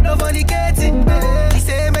 No fornicating. He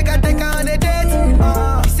say make I take her on a date.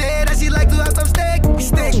 He say that she like to have some steak.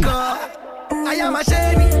 I am a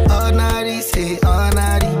shady. Ordinary, say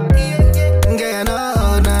ordinary. Get no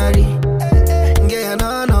ordinary. Get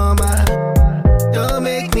no normal.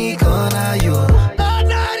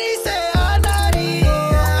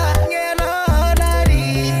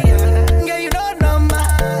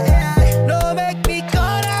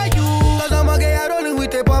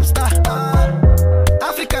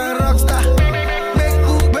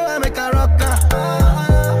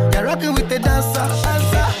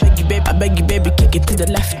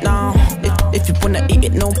 the left now. If you wanna eat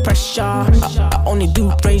it, no pressure. I only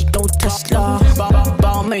do range, no Tesla.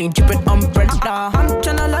 Balmain, drippin' umbrella. I'm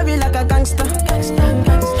tryna love you like a gangster.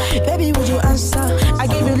 Baby, would you answer? I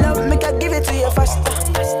give you love, make I give it to you faster.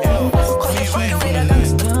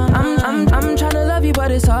 I'm tryna love you, but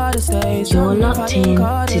it's hard to stay. You're locked in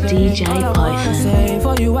to DJ Python.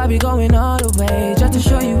 For you, I be going all the way, just to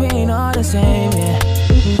show you we ain't all the same, yeah.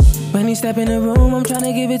 When you step in the room, I'm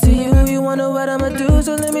tryna give it to you. You wanna what I'ma do,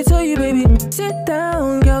 so let me tell you, baby. Sit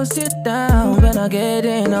down, girl, sit down. When I get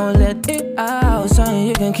in, I'll let it out. Something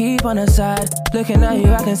you can keep on the side. Looking at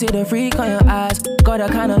you, I can see the freak on your eyes. Got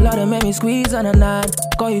that kind of love that made me squeeze on a nine.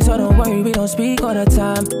 Got you, so don't worry, we don't speak all the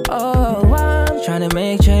time. Oh, I'm tryna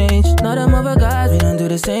make change. Not them other guys, we don't do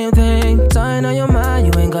the same thing. Something on your mind,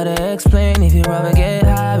 you ain't gotta explain. If you rather get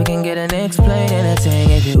high, we can get an explain. Anything,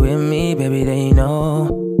 if you with me, baby, then you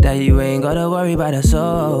know that you ain't gotta worry about a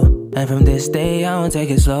soul. And from this day, I don't take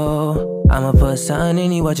it slow. I'ma put something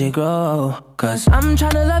in you, watch it grow. Cause I'm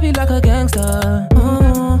tryna love you like a gangster.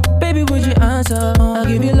 Baby, would you answer? I'll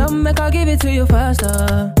give you love, make I'll give it to you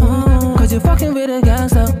faster. Cause you're fucking with a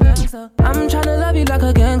gangster. I'm tryna love you like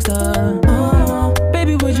a gangster.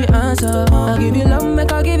 Baby, would you answer? I'll give you love,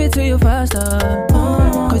 make I'll give it to you faster.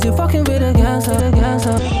 Cause you're fucking with a gangster.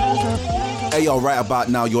 Hey, yo, right about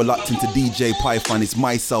now, you're locked into DJ Python. It's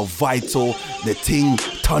myself, Vital, the ting,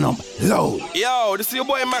 turn up low. Yo, this is your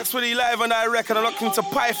boy Max with the live and I reckon I'm locked into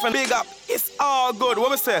Python. Big up, it's all good.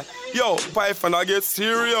 What me say? Yo, Python, I get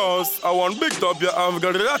serious. I want big W, I'm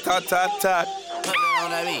gonna da-ta-ta-ta.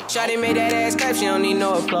 Shawty made that ass clap, she don't need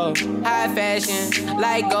no applause. High fashion,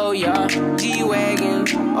 like Goya, G-Wagon,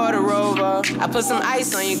 or the Rover. I put some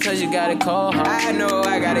ice on you cause you got it cold. I know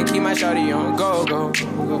I gotta keep my shawty on go.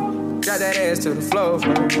 Drop that ass to the floor.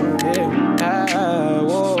 Yeah.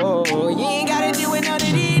 Whoa. You ain't gotta deal with none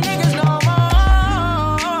of these niggas no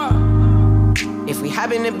more. If we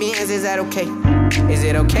hop in the Benz, is that okay? Is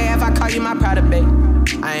it okay if I call you my pride, babe?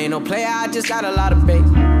 I ain't no player, I just got a lot of bait.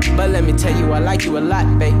 But let me tell you, I like you a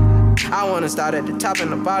lot, babe. I wanna start at the top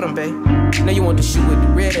and the bottom, babe. Now you want to shoot with the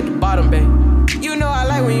red at the bottom, babe. You know I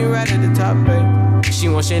like when you right at the top, babe. She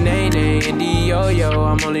wants your name and D-Yo-Yo.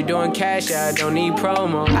 I'm only doing cash, I don't need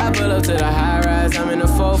promo. I pull up to the high rise, I'm in a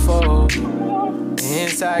fofo.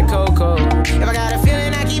 Inside Coco. If I got a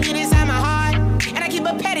feeling, I keep it inside my heart. And I keep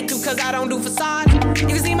a pedicure cause I don't do facades. You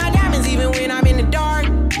can see my diamonds even when I'm in the dark.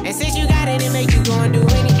 And since you got it, it make you go and do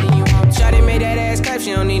anything you want. Shawty made that ass clap,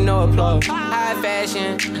 she don't need no applause. High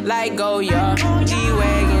fashion, like Goya,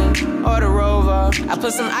 G-Wagon, or the Rover. I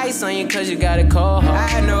put some ice on you cause you got it cold.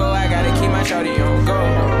 I know I gotta keep my shawty on go.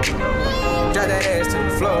 Drop that ass to the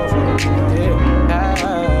floor.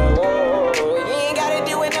 Yeah. Whoa. You ain't gotta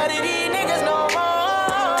deal with none of these niggas no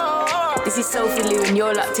more. This is Sophie Lou and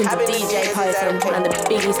you're locked into DJ Python, one of the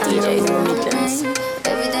biggest DJs in the Midlands.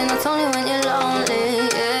 Everything I told you when you're lonely,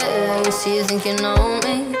 yeah. You see you think you know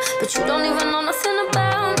me, but you don't even know nothing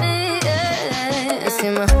about me, yeah. You see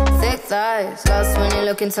my thick thighs, lost when you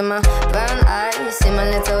look into my brown eyes. You see my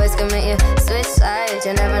little ways can make you switch sides.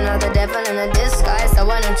 You never know the devil in a disguise, so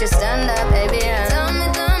why don't you stand up, baby, and tell me,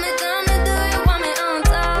 do you want me on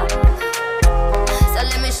top? So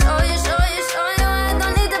let me show you, I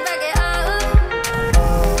don't need to back it up.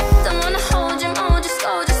 Don't wanna hold you, mold you,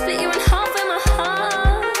 slow, just split you in half with my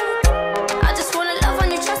heart. I just wanna love on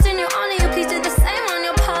you, trust in you, honor you, please do the same on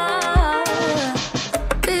your part.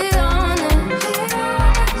 Be honest,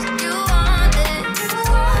 you want it.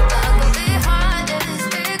 I could be hardest,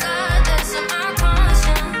 regardless of my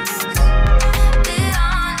conscience. Be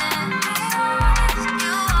honest,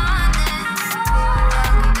 you want it. I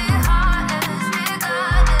could be hardest,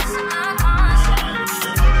 regardless of my conscience.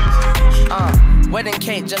 Wedding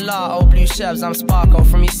cake, gelato, blue shelves, I'm sparkle.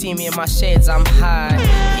 From you see me in my shades, I'm high.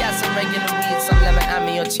 He had some regular weed, some lemon and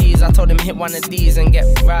me or cheese. I told him hit one of these and get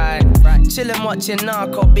right. Chillin' watching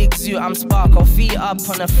Narco, big zoo, I'm sparkle. Feet up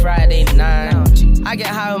on a Friday night. I get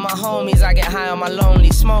high with my homies, I get high on my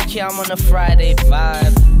lonely. Smoky, I'm on a Friday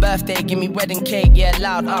vibe. Birthday, give me wedding cake, yeah,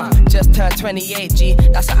 loud, just turned 28, G,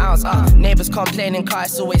 that's an ounce, Neighbors complaining, car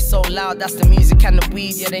it's always so loud. That's the music and the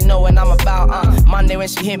weed, yeah, they know when I'm about, Monday when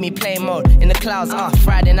she hit me, play mode, in the clouds,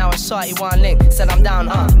 Friday now it's shorty, one link, said I'm down,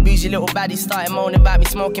 Bougie little baddie started moaning about me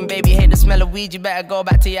smoking, baby, hate the smell of weed, you better go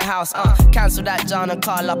back to your house, Cancel that John and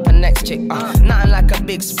call up a next chick, Nothing like a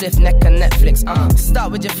big spliff, neck and Netflix,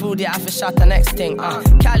 Start with your food, yeah, I for shot the next thing,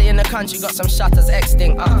 Cali in the country, got some shutters,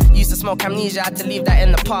 extinct, Used to smoke amnesia, had to leave that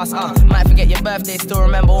in the past, Might forget your birthday, still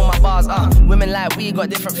remember all my bars, Women like we got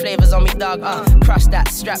different flavors on me, dog, Crush that,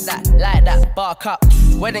 strap that, light that, bark up.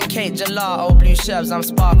 Wedding cake, gelato, blue sherbs, I'm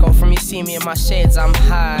sparkle. From you see me in my shades, I'm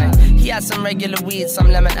high. He had some regular weed,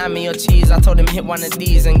 some lemon, ammy or cheese. I told him hit one of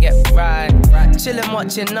these and get right. Chillin'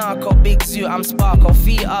 watching Narco, big zoo, I'm sparkle.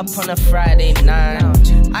 Feet up on a Friday night.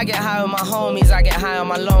 I get high with my homies, I get high on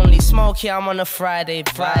my lonely. Smokey, I'm on a Friday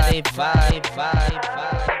vibe.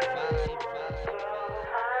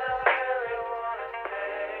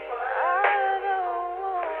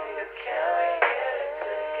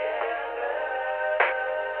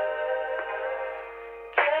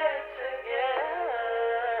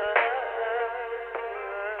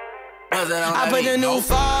 I put the new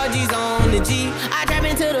 4Gs on the G. I trap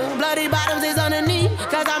into the bloody bottoms, it's underneath.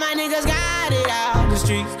 Cause all my niggas got it out the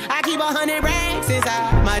streets. I keep 100 racks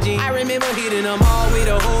inside my jeans. I remember hitting them all with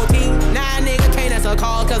the whole team. Now a nigga can't answer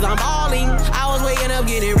calls cause I'm balling. I was waking up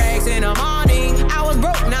getting racks in the morning. I was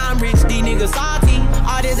broke, now I'm rich, these niggas salty.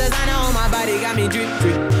 All this designer on my body got me drip.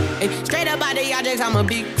 And straight up out the objects, I'm a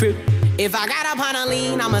big trip. If I got up on a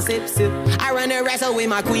lean, I'ma sip. I run the rest up with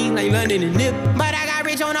my queen like London and Nip. But I got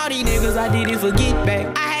rich on all these niggas, I didn't forget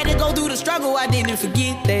back. I had to go through the struggle, I didn't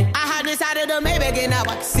forget that. I hopped inside of the Maybach and now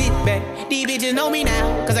I can sit back. These bitches know me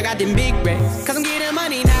now, cause I got them big racks. Cause I'm getting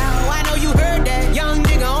money now, I know you heard that. Young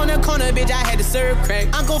nigga on the corner, bitch, I had to serve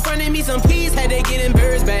crack. Uncle fronted me some peas, had to get them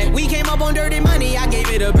birds back. We came up on dirty money, I gave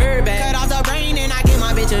it a bird back. Cut off the brain and I gave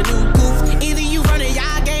my bitch a new goof. Either you front of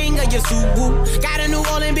y'all gang or your suit woo. Got a New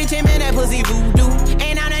Orleans bitch and man, that pussy voodoo.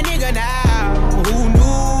 Ain't on a nigga now, who knew?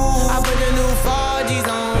 I put the new 4Gs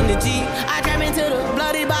on the G. I trap into the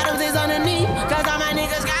bloody bottoms, it's underneath. Cause all my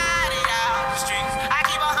niggas got it out the streets. I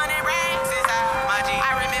keep 100 racks inside my jeans.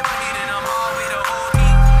 I remember hitting them all with the whole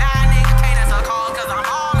team. Now a nigga can't answer calls cause I'm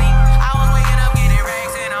balling. I was waking up getting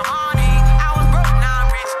racks in the morning. I was broke, now I'm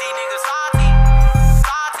rich, these niggas salty.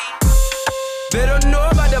 They don't know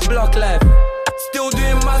about the block life. Still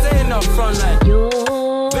doing my in the front line.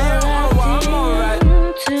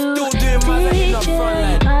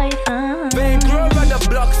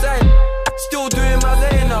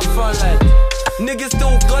 Niggas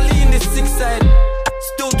still gully in the 6 side.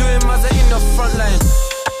 Still doing mazza in the front line.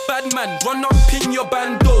 Bad man, run up in your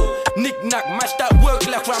bando. Knick-knack, mash that work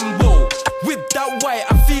like Rambo. Whip that white,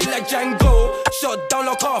 I feel like Django. Shut down,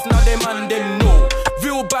 lock off, now them man, them know.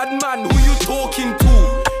 Real bad man, who you talking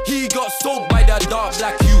to? He got soaked by that dark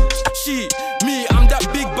black you. She, me, I'm that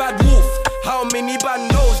big bad wolf. How many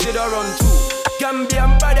bad nose did I run to?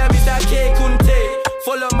 Gambian brother, Mr. K Kunte.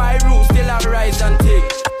 Follow my rules, till I rise and take.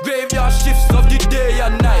 Graveyard shifts of the day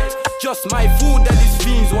and night. Just my food that these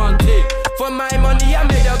fiends want take. For my money I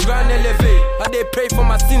made a grand elevate. And they pray for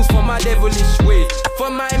my sins for my devilish ways. For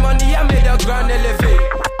my money I made a grand elevate.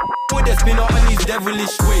 Put the spin on these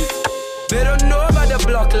devilish ways. They don't know about the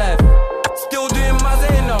block life. Still doing mazza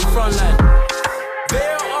in the front line. They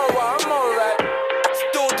don't know I'm alright.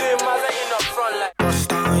 Still doing mazza in the front line. Bust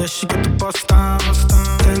down, yeah, she get the bust down.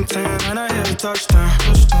 10-10 and I hear a touchdown.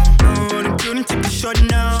 No running, couldn't take a shot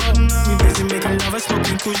now. We busy making love and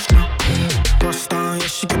smoking kush now. Bust down, yeah,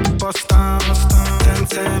 she get the bust down.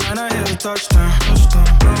 10-10 and I hear a touchdown.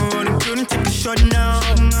 No running, couldn't take a shot now.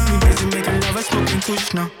 We busy making love and smoking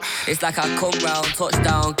kush now. It's like I come round,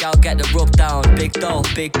 touchdown, gal get the rub down. Big dough,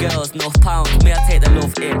 big girls, no pounds. Me, I take the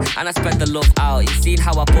love in, and I spread the love out. You seen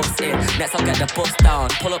how I bust it, next I'll get the bust down.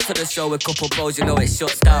 Pull up to the show with couple bros, you know it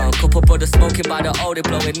shuts down. Couple brothers smoking by the O, they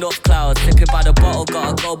blowing enough clouds. Sipping by the bottle,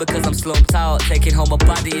 gotta go because I'm slumped out. Taking home a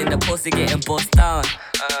body in the pussy, getting bust down.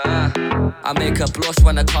 I make her blush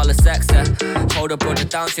when I call her sexy. Hold her brother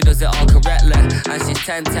down, she does it all correctly. And she's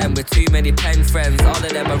 10-10 with too many pen friends. All of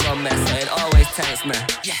them are on mess, so it always tempts me.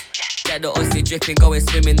 Get the Aussie dripping, going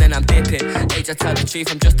swimming, then I'm dipping. Age, I tell the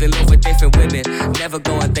truth, I'm just in love with different women. Never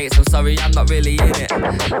go on dates, I'm sorry, I'm not really in it.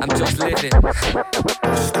 I'm just living.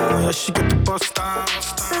 Bust down, yeah, she get the bust down.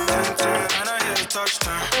 10-10 and I hear the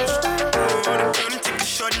touchdown. No, couldn't take a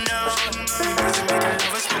shot now. We busy making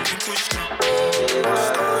love and smoking kush now. Bust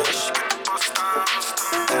down, yeah, she get the bust down.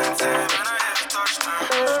 10-10 and I hear the touchdown.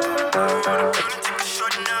 No, couldn't take a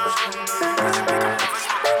shot now. We busy making love and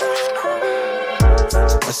smoking kush now.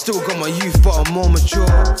 I still got my youth, but I'm more mature.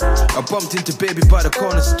 I bumped into baby by the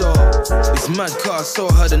corner store. It's mad car, I saw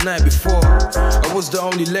her the night before. I was the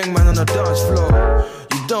only leg man on the dance floor.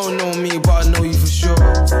 You don't know me, but I know you for sure.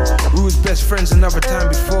 We was best friends another time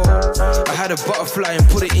before. I had a butterfly and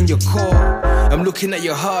put it in your core. I'm looking at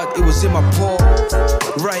your heart, it was in my paw.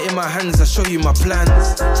 Right in my hands, I show you my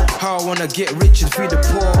plans. How I wanna get rich and feed the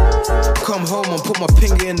poor. Come home and put my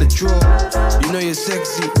finger in the drawer. You know you're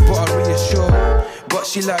sexy, but I reassure. But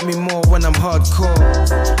she like me more when I'm hardcore.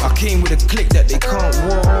 I came with a click that they can't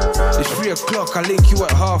walk. It's 3 o'clock, I link you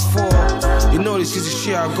at 4:30. You know this is the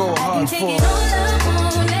shit I go hard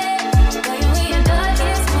for.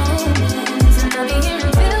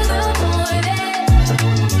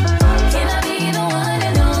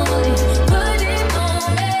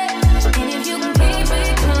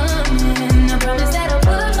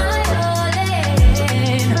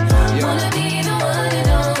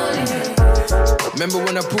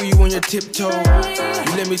 Remember when I put you on your tiptoe?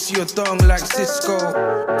 You let me see your thong like Cisco.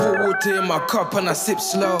 Pour water in my cup and I sip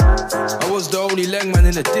slow. I was the only leg man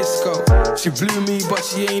in the disco. She blew me, but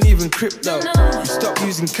she ain't even crypto. We stopped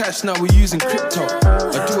using cash, now we're using crypto.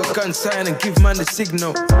 I do a gun sign and give man the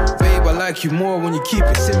signal. Babe, I like you more when you keep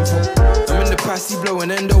it simple. I'm in the passy blowing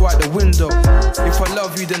endo out the window. If I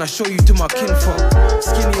love you, then I show you to my kinfolk.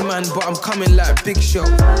 Skinny man, but I'm coming like Big Show.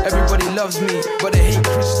 Everybody loves me, but they hate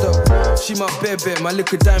Crystal. She my baby, my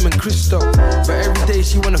little diamond crystal. But every day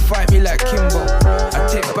she wanna fight me like Kimbo. I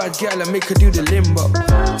take bad girl and make her do the limbo.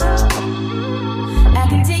 I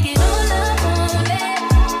can take it all up on that.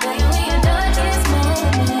 Girl, you in your darkest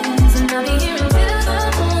moments, and I'll be here until the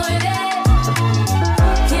morning.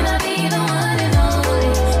 Can I be the one and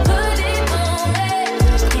only? Put it on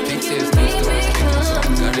that. Can you keep me with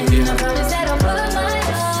company? I promise that I'll put my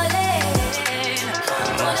all in.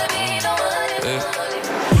 Wanna be the one and only.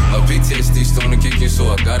 My PTSD starting to kick in, so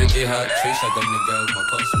I gotta get hot. Trace out that nigga out my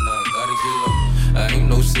car, so now I gotta get low. I ain't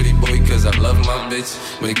no city boy, cause I love my bitch.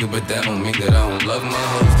 Wake up, but that don't mean that I don't love my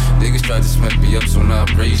hoes. Niggas tried to smack me up, so now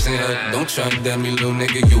I'm raising hell. Don't try to damn me, little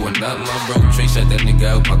nigga, you are not my bro. Trace out that nigga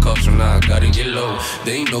out my car, so now I gotta get low.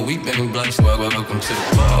 They ain't know we bang blunts, so welcome to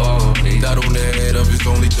the party. Got on the head of his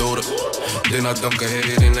only daughter. Then I dunk her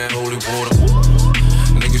head in that holy water.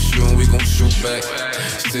 Niggas shootin', we gon' shoot back.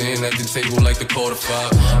 Sitting at the table like the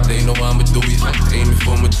 $5. They know I'm a doozy, aiming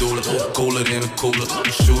for Medulla. Cooler than a cooler,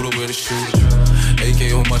 shooter with a shooter.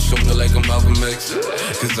 AK on my shoulder like I'm Malcolm X.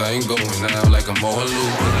 Cause I ain't going out like I'm all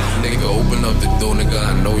loop. Nigga, open up the door, nigga,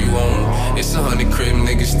 I know you own. It's 100 crib,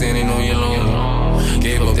 nigga, standing on your lawn.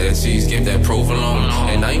 Gave up that cheese, gave that provolone.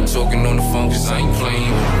 And I ain't talking on the phone cause I ain't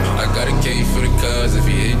playing. I got a K for the cuz if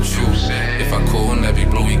he hit you. If I call him, that be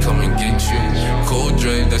blow, he come and get you. Cold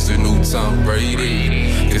Dre, that's the new Tom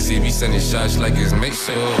Brady. Cause he be sending shots like his mate.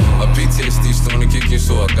 So my PTSD starting to kick in,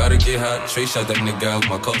 so I gotta get hot. Trace out that nigga out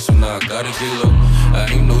my car, so now I gotta get low. I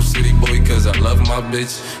ain't no city boy, cause I love my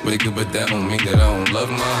bitch. Wake up, but that don't mean that I don't love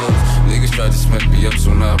my hoes. Niggas try to smack me up,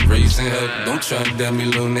 so now I'm raising hell. Don't try to damn me,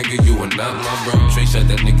 little nigga, you are not my bro. Trace out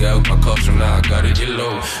that nigga out my car, so now I gotta get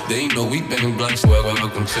low. They ain't know we bang blunts, so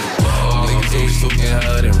welcome to the party. Niggas always talking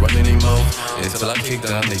hard and running their mouth. Until I kick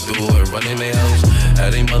down they door and run in their house.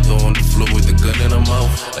 Had they mother on the floor with the gun in her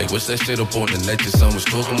mouth. Like what's that shit up on the net that someone's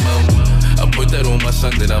talking about? I put that on my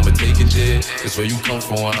son that I'ma take it there. Cause where you come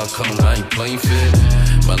from, where I come, I ain't playing fair.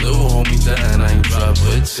 My little homie dying, I ain't drop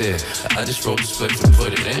a tear. I just wrote the split and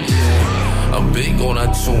put it in here. I'm big on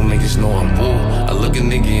that tune, niggas know I'm bull. I look a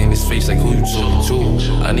nigga in his face like who you talking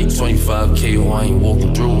to? I need 25K or I ain't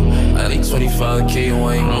walking through. I need 25K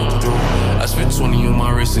or I ain't walking through. I spent 20 on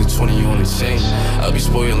my wrist and 20 on the chain. I be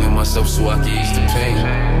spoiling myself so I can ease the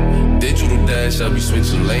pain. Digital dash, I be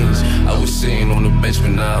switching lanes. I was sitting on the bench, but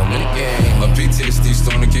now I'm in the game. My PTSD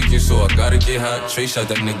starting to kick in, so I gotta get hot. Trace out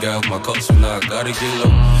that nigga out my car, so now I gotta get low.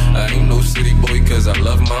 I ain't no city boy, cause I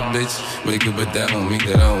love my bitch. Wake up, but that don't mean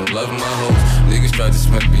that I don't love my hoes. Niggas try to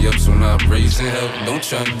smack me up, so now I'm raising hell. Don't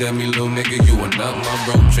try to damn me, little nigga, you are not my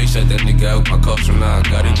bro. Trace out that nigga out my car, so now I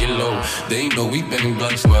gotta get low. They ain't know we bang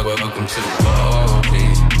blunts, so welcome to the party.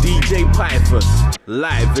 DJ Piper,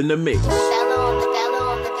 live in the mix.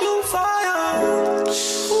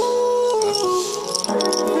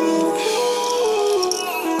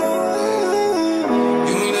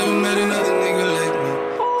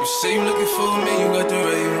 Say you looking for me, you got the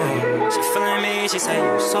right one. She feeling me, she say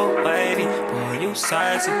you so wavy. Boy, you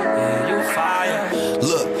sexy, yeah, you fire.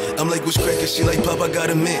 Look, I'm like, what's crackin'? She like, Pop, I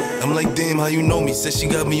got a man. I'm like, damn, how you know me? Said she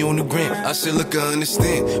got me on the gram. I said, look, I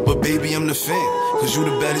understand, but baby, I'm the fan. Cause you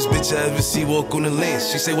the baddest bitch I ever see walk on the land.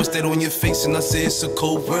 She say, what's that on your face? And I say, it's a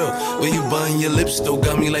cold world. Where you buying your lips though?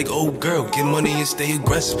 Got me like, oh girl, get money and stay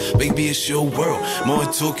aggressive. Baby, it's your world. More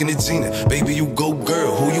talking to Gina. Baby, you go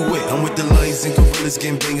girl. Who you with? I'm with the lions and gorillas,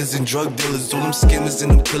 gang bangers and drug dealers. All them scammers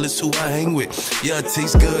and them killers who I hang with. Yeah, it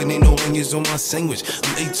tastes good and ain't no onions on my sandwich.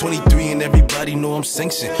 I'm 823 and everybody know I'm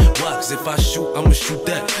sanctioned. Why? Cause if I shoot, I'ma shoot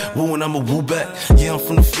that. Woo and I'ma woo back. Yeah, I'm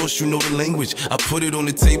from the floor, you know the language. I put it on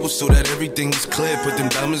the table so that everything was clear. Put them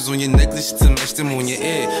diamonds on your necklace to match them on your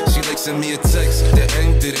ear. She like send me a text. The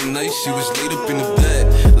end did it nice. She was laid up in the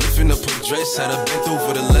bed, lifting up her dress, had her bent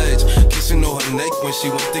over the ledge, kissing on her neck when she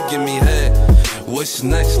went to give me head. What's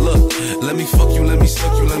next? Look, let me fuck you, let me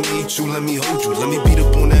suck you, let me eat you, let me hold you, let me beat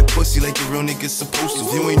up on that pussy like the real niggas supposed to.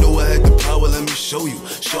 If you ain't know I had the power, let me show you.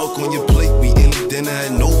 Shark on your plate, we in it, then I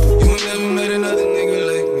had no. You ain't never met another nigga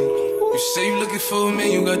like me. You say you looking for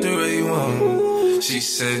me, you got the right one. She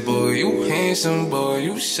said, boy, you handsome, boy,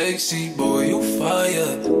 you sexy, boy, you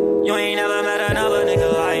fire. You ain't never met another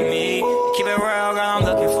nigga like me. Keep it real, girl, I'm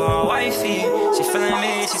looking for a wifey. She feeling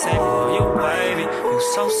me, she say, boy, you wavy.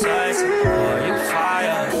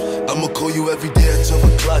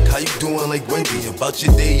 like Wendy. About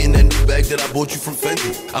your day in that new bag that I bought you from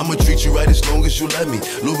Fendi. I'ma treat you right as long as you let me.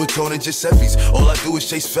 Louis Vuitton and Giuseppe's. All I do is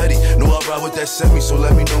chase Fetty. Know I ride with that semi, so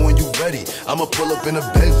let me know when you ready. I'ma pull up in a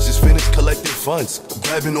Benz, just finished collecting funds.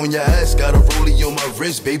 Grabbing on your ass, got a rollie on my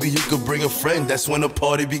wrist. Baby, you could bring a friend, that's when the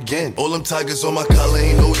party begin. All them tigers on my collar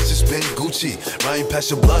ain't no, it's just been Gucci. Riding past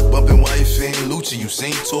your block, bumping while you feeling Lucci. You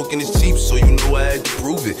saying talking is cheap, so you know I had to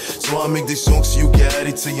prove it. So I make this song so you can add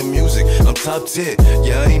it to your music. I'm top tier,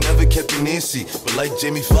 yeah, I ain't never kept you Nancy. But like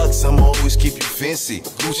Jamie Foxx, I'ma always keep you fancy.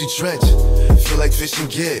 Gucci trench, feel like fish and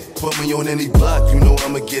gear. Put me on any block, you know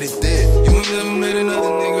I'ma get it there. You ain't never met another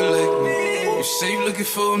nigga like me. You say you looking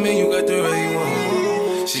for me, you got the right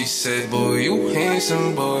one. She said, boy, you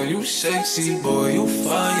handsome, boy, you sexy, boy, you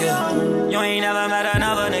fire. You ain't never met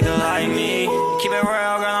another nigga like me. Keep it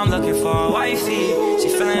real, girl, I'm looking for a wifey. She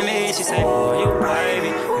feeling me, she say, boy, you baby,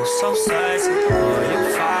 you so sexy, boy,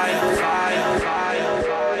 you fire, fire, fire,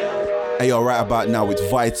 fire. Hey, yo, right about now, it's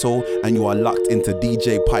Vital, and you are locked into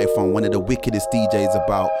DJ Python, one of the wickedest DJs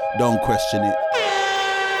about. Don't question it.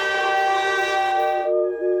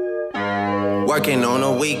 Working on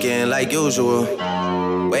a weekend like usual.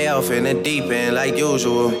 Way off in the deep end like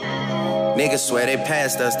usual. Niggas swear they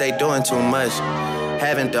passed us, they doing too much.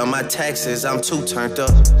 Haven't done my taxes, I'm too turned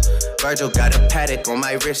up. Virgil got a paddock on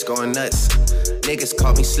my wrist going nuts. Niggas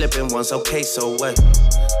caught me slipping once, okay, so what?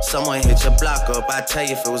 Someone hit your block up, I tell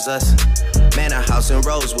you if it was us. Man, a house in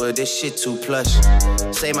Rosewood, this shit too plush.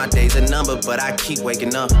 Say my day's a number, but I keep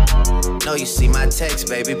waking up. Know you see my text,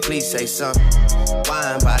 baby, please say something.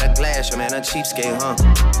 Wine by the glass, man, a cheapskate, huh?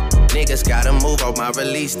 Niggas gotta move on my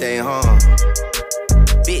release day, huh?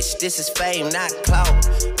 Bitch, this is fame, not clout.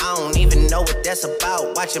 I don't even know what that's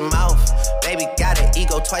about. Watch your mouth. Baby got an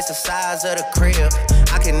ego twice the size of the crib.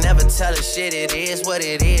 I can never tell a shit, it is what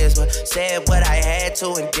it is. But said what I had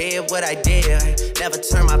to and did what I did. Never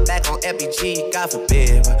turn my back on FBG, God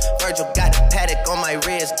forbid. Virgil got the paddock on my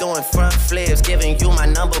wrist, doing front flips. Giving you my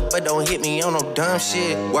number, but don't hit me on no dumb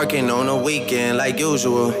shit. Working on a weekend like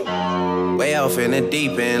usual. Way off in the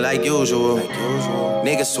deep end like usual.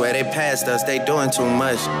 Niggas swear they passed us, they doing too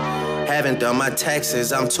much. Haven't done my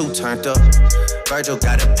taxes, I'm too turned up. Virgil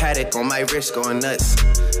got a paddock on my wrist going nuts.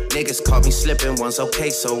 Niggas caught me slipping once, okay,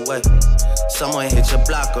 so what? Someone hit your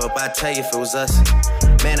block up, I tell you if it was us.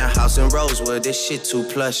 Man, a house in Rosewood, this shit too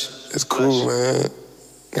plush. It's cool, man.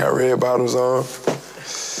 Got red bottoms on.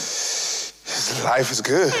 Life is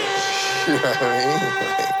good. You know what I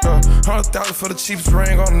mean? 100,000 for the cheapest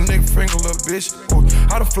ring on a nigga finger, little bitch. Ooh,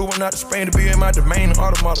 I done flew one out to Spain to be in my domain,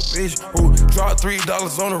 automata, bitch. Ooh, dropped $3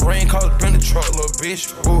 on the ring, call it been the truck, little bitch.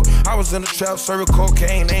 Ooh, I was in the trap, serving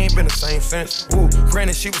cocaine, they ain't been the same since. Ooh,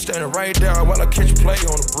 granted, she was standing right there while I catch play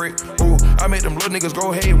on the brick. Ooh, I made them little niggas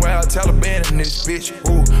go haywire, Taliban in this bitch.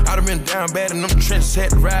 Ooh, I done been down bad in them trenches, had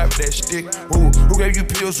to ride with that stick. Ooh, who gave you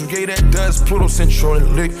pills, who gave that dust? Pluto sent you on the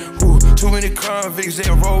lick. Ooh, too many convicts,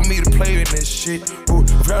 they enrolled me to play in this shit. Ooh,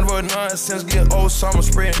 round about nonsense, get old, so I'm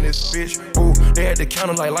spreading this bitch. Ooh, they had the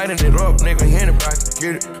counter like lighting it up, nigga, anybody can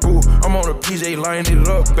get it. Ooh, I'm on a PJ lining it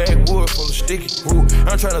up, backwood full of sticky. Ooh,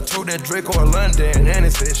 I'm trying to tote that Draco in London, and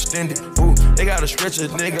it's extended. Ooh, they gotta stretch a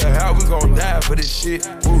nigga, how we gon' die for this shit?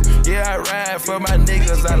 Ooh, yeah, I ride for my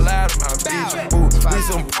niggas, I lie to my bitch. Ooh, we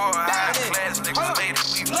some poor high class niggas made it,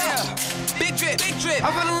 we big drip, big drip.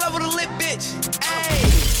 I fell in love with a lit bitch.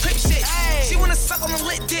 Ayy, crip shit. Ayy, she wanna suck on the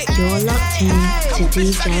lit dick. You're locked in to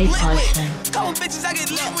DJ Python. Couple bitches I get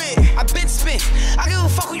lit with. I been spent. I give a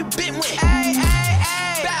fuck who you been with. Ayy, ayy,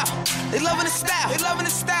 ayy. Bow. They loving the style. They loving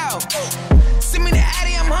the style. Send me the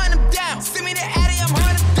Addy, I'm hunting them down. Send me the Addy, I'm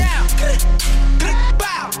hunting them down.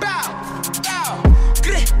 Bow, bow, bow.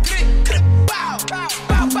 Bow, bow, bow,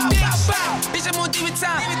 bow, bow. Bitch, I'm on demon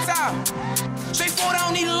time. Straightforward, I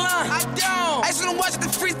don't need a line. I don't. I just wanna watch the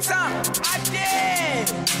free time. I did.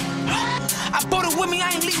 I bought it with me,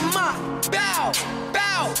 I ain't leaving mine. Bow,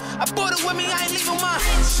 bow. I bought it with me, I ain't leaving mine.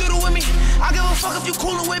 Shoot it with me. I give a fuck if you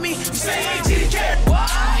coolin' with me. You say you ain't GDK.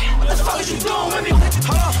 What the fuck is you doing with me?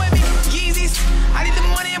 Hold on with me. Yeezys. I need the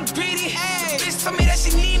money, I'm greedy. Ay. Bitch told me that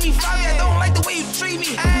she need me. Fabi, I don't like the way you treat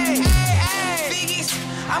me. Ay. Figgies.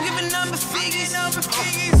 I'm giving number figures.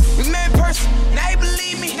 We met in person, now you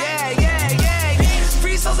believe me. Yeah.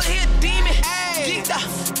 Free souls are here, demon. Geeked up,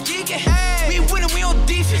 geeking. We winning, we on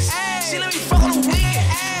defense. She let me fuck on the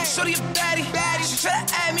weekend. Shorty a baddie. She try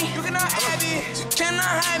to add me. You cannot have me. She cannot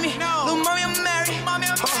hide me. Little mommy, I'm married.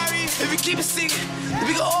 If you keep it secret, then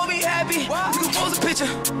we can all be happy. We can pose a picture,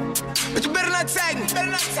 but you better not tag me.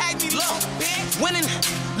 Look, winning,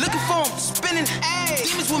 looking for him, spinning.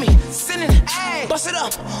 Demons with me, sinning. Bust it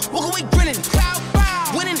up, walk away grinning.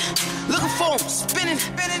 Winning, looking for him, spinning.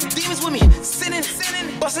 Demons with me, sinning.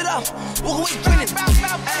 bust it up, walk away grinning.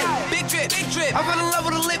 Ay, big drip, I fell in love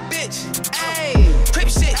with a lit bitch. Ay, crip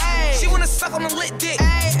shit, she wanna suck on the lit dick.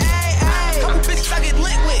 Couple bitches I get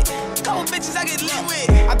lit with, couple bitches I get lit with.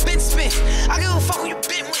 I been spit, I give a fuck who you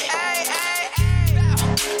been with.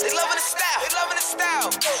 They loving the style, they loving the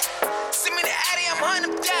style. Send me the Addy, I'm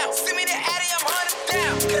hunting them down. Send me the Addy, I'm hunting them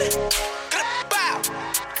down.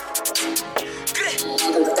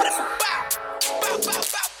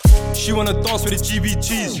 She wanna dance with the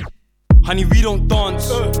GBGs. Honey, we don't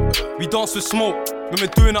dance. We dance with smoke. When we're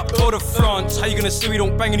doing up Tour de France. How you gonna say we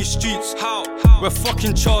don't bang in these streets? How? We're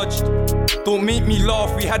fucking charged. Don't make me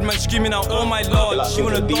laugh. We had man screaming out, oh my lord. She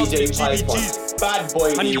wanna dance with the GBGs. Bad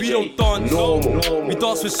boy Honey, DJ. we don't dance. Normal. We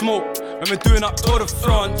dance with smoke. When we're doing up Tour de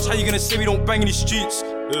France. How you gonna say we don't bang in these streets?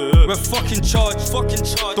 We're fucking charged.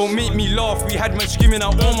 Don't make me laugh. We had man screaming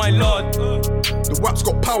out, oh my lord. The rap's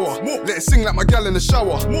got power. Let it sing like my gal in the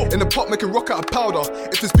shower. In the pot making rock out of powder.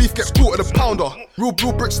 If this beef gets brought at the pounder. Real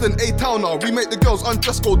Brixton, A-towner. We make the girls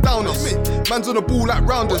undress go down us. Man's on the ball like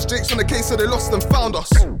rounders. Jake's on the case so they lost and found us.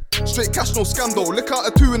 Straight cash, no scandal. Lick out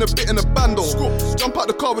a 2 and a bit in a bando. Jump out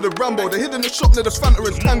the car with a Rambo. They hid in the shop near the Fanta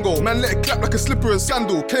and Tango. Man let it clap like a slipper and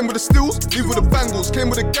sandal. Came with the stills, leave with the bangles. Came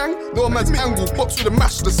with a gang, no man's angle. Box with a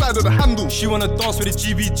mash, the side of the handle. She wanna dance with the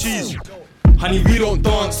GBGs. Honey, we don't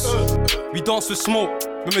dance. We dance with smoke.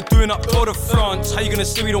 When we're doing up Tour de France. How you gonna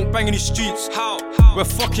say we don't bang in these streets? How? We're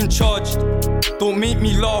fucking charged. Don't make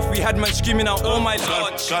me laugh. We had man screaming out, oh my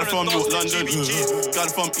lord. Got it from North London. Got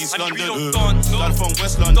it from East London. Got it from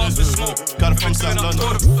West London. Got it from South London.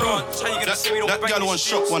 That gal one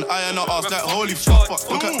shot, one eye on her ass like holy fuck.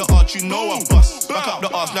 Look at the arch, you know I'm bust. Back up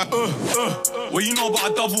the ass like What you know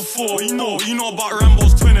about a double four? What you know about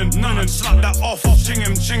Rambo's twinning? None. Slap that off. Ching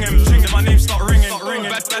him. My name start ringing.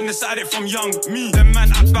 Badness at it from young. Me. Them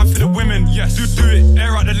man act bad for the women. Yes. Do it.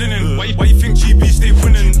 Air out the linen. Why you think GB stay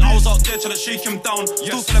winning? I was out there trying to shake him down.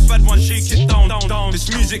 Still for the bad one, shake it down. This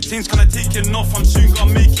music thing's kinda taking off. I'm soon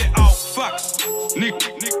gonna make it out. Facts.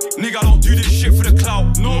 Nigga, I don't do this shit for the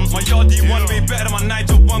clout. No. My yardie one way better than my 9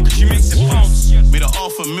 to 1 cause she makes it bounce. Made a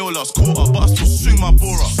 $500,000 last quarter, but I still swing my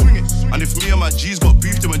bora. And if me and my G's got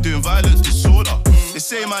beef, then we're doing violence disorder. They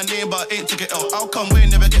say my name, but I ain't took it out. How come we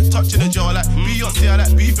never get touched in the jaw? Like Beyonce, I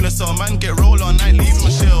like beef in the cell. Man, get roll on night, leaving my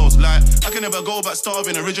shells. Like, I can never go back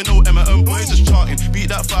starving. Original M&M boys just charting. Beat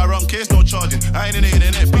that firearm case, no charging. I ain't in the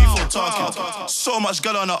internet, beef or talking. So much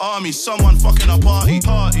gal on the army, someone fucking a party.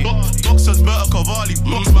 Boxers, Berta Cavalli.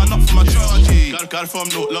 Box man up for my charge. Gal from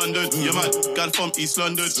North London, yeah man. Gal from East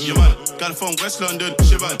London, yeah man. Gal from West London,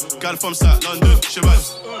 shivan. Gal from South London, shivan.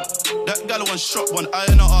 That gal one shot, one eye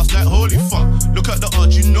on her ass like holy fuck. Look at the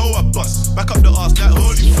arch, you know I bust. Back up the ass like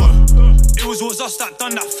holy fuck. It was us that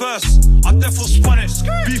done that first. I therefore spun it.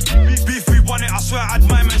 Beef, we won it. I swear I had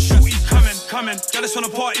my man shoot. He's coming. Gal is wanna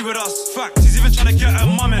party with us. Fact, he's even trying to get her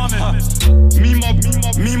mummin'. Me,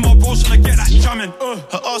 my bros trying to get that jamming.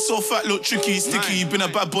 Her ass so fat, look tricky, sticky. Been a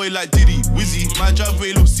bad boy like Diddy, Wizzy. My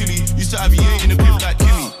driveway look silly. Used to have Ye in the crib like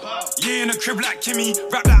Kimmy. Yeah, in the crib like Kimmy.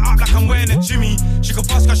 Wrap that up like I'm wearing a Jimmy. She could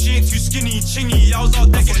pass cause she ain't too skinny. Chingy, I was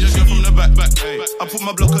out there getting from the back. I put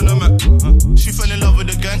my block on the map. She fell in love with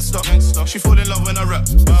the gangster. She fall in love when I rap.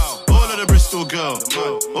 All of the Bristol girl,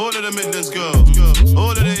 all of the Midlands girl,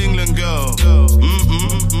 all of the England girl.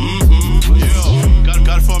 Yeah.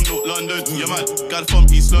 Gal from North London, yeah man. Gal from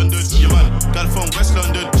East London, yeah man. Gal from West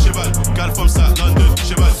London, shivan. Gal from South London,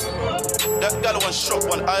 shivan. That gal one shot,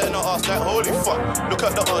 one eye on her ass like holy fuck. Look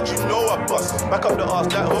at the arch, you know I bust. Back up the ass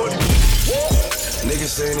like holy fuck.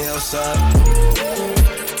 Niggas saying they outside.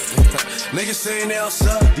 Niggas saying they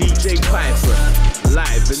outside. DJ Piper,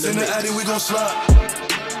 live in the Addy, we gon' slide.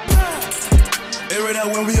 Air it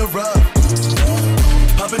out when we arrive.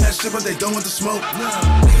 Poppin' that shit, but they done with the smoke.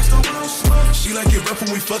 She like it rough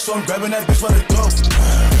when we fuck, so I'm grabbing that bitch by the throat.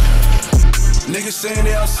 Niggas saying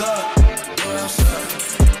they outside.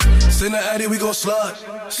 Send the Addy, we gon' slide.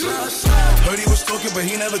 Heard he was talking, but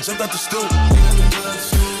he never jumped out the stool.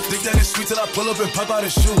 Think that it's sweet till I pull up and pop out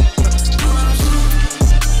his shoe.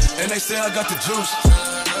 And they say I got the juice.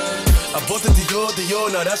 I bought the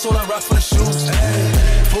Dior, now that's all I rock for the shoes.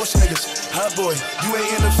 Push niggas, hot boy, you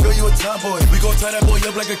ain't in the field, you a top boy. We gon' tie that boy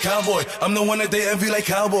up like a cowboy. I'm the one that they envy like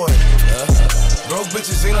cowboy. Broke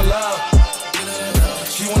bitches ain't allowed.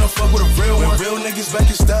 She wanna fuck with a real one. Real niggas back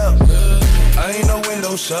in style. I ain't no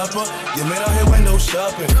window shopper. Your man out here window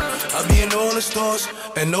shopping. I be in all the stores,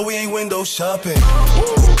 and no, we ain't window shopping.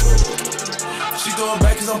 She throwing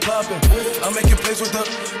back cause I'm popping. I'm making plays with her.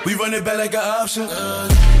 We run it back like an option.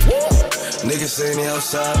 Niggas saying they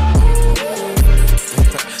outside.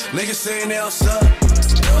 Niggas saying they outside.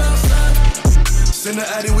 Send the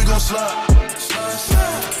Addy, we gon' slide.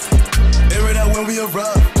 Air it out when we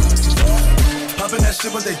arrive. Popping that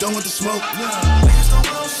shit, but they don't want the smoke.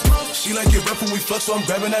 She like it rough when we fuck, so I'm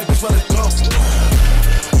grabbing that bitch by the throat.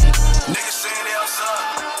 Niggas saying they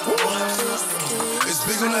outside. It's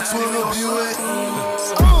big on that 12 up UA.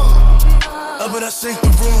 But I shake the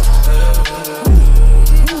room.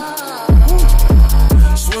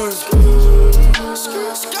 Swerve.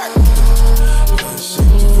 Skirt. Go ahead, shake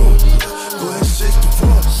the room. Go ahead, shake the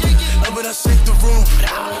room. But I shake the room.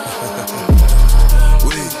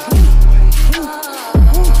 Wait.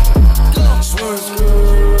 Swerve. Go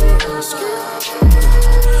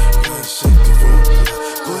ahead, shake the room.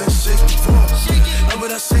 Go ahead, shake the room.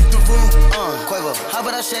 But I shake the room. Quavo, how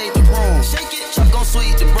about I shake the room? Shake it. Chuck gon'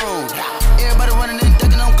 sweep the broom. Everybody running and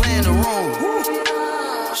ducking, I'm clearing the room.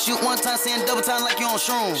 Shoot one time, saying double time like you on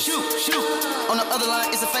shrooms. Shoot. On the other line,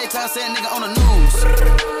 it's a fake time, saying nigga on the news.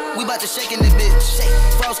 We bout to shake in this bitch. Shake.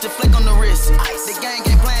 Frosted flake on the wrist. Ice. The gang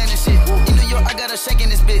ain't playing this shit. In New York, I got her shaking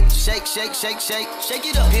this bitch. Shake. Shake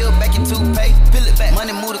it up. Peel back your toothpaste. Peel it back.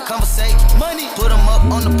 Money move to conversate. Money. Put them up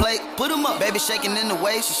on the plate. Put them up. Baby shaking in the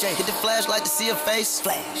way. She shake. Hit the flashlight to see her face.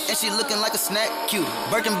 Flash. And she looking like a snack. Cute.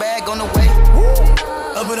 Birkin bag on the way.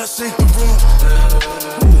 But I shake the room.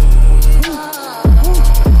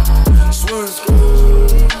 Swerve.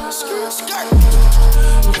 Skirt.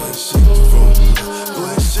 Go ahead, shake the room. Go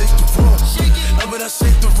ahead, shake the room. But I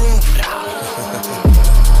shake the room.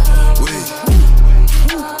 Wait.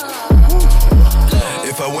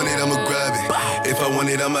 If I want it, I'ma grab it. If I want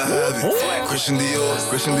it, I'ma have it. Christian Dior.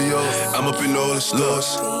 I'm up in all the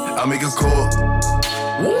stores. I make a call.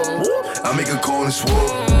 And swore.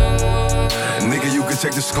 Nigga, you can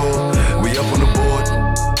check the score. We up on the board.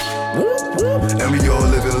 And we all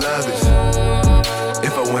living lavish.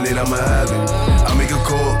 If I want it, I'ma have it. I make a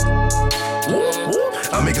call.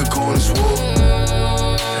 And swore.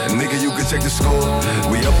 Nigga, you can check the score.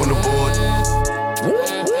 We up on the board.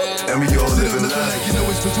 And we all living lavish. You know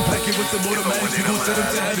it's what you pack it with the automatic. You gon' set them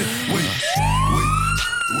to have it. Wait.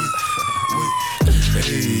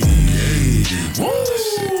 Hey.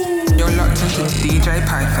 You're locked into DJ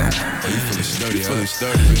Python. Oh, you feeling sturdy,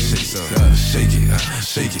 Shake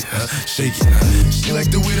it. She like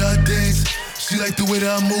the way that I dance. She like the way that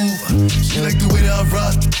I move. She like the way that I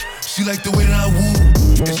rock. She like the way that I woo.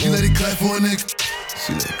 And she let it clap for a nigga.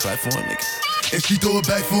 And she throw it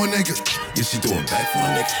back for a nigga. Yeah, she throw it back for a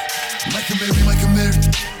nigga. Mike and Mary.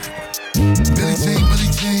 Billie Jean.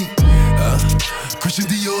 Christian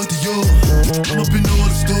Dior. I'm up in all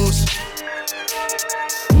the stores.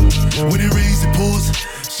 When it rains, it pours.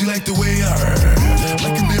 She like the way I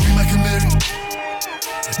Mike and Mary.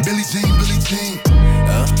 Billie Jean.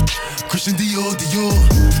 Christian Dior.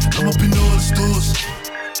 I'm up in all the stores.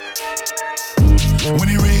 When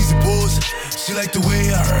it rains, it pours. She like the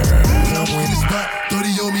way I when I walk in the spot,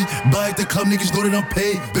 30 on me. Buy at the club, niggas know that I'm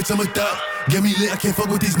paid. Bitch, I'm a thot. Get me lit, I can't fuck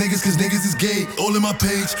with these niggas, cause niggas is gay. All in my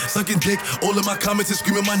page, sucking dick. All in my comments and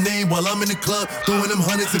screaming my name while I'm in the club, throwing them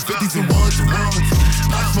hundreds and fifties and ones.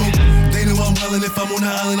 I smoke, they know I'm wildin'. If I'm on the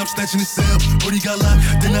island, I'm snatching the cell. Brody got locked,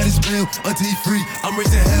 the night is bail. Until he free, I'm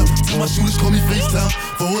raising hell. Till my shooters call me FaceTime.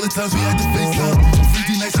 For all the times we had to FaceTime.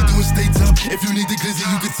 3D nights to do a state time. If you need the glizzy,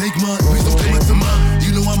 you can take mine. Please don't come up to mine.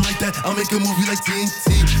 You know I'm like that, I'll make a movie like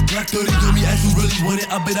TNT. Black 30 on me, as you really want it.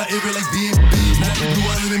 I bet I air it like DMB. Now I blue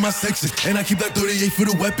island in my section. And I keep that 38 for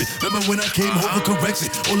the weapon. Remember when I came home for correction?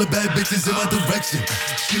 All the bad bitches in my direction.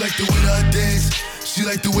 She like the way that I dance. She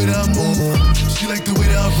like the way that I move. She like the way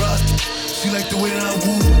that I rock. She like the way that I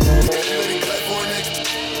woo. She let it clap for a nigga.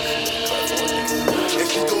 And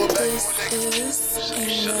she throw it back for a nigga.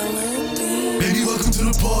 Baby, welcome to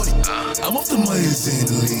the party. I'm off the Myers and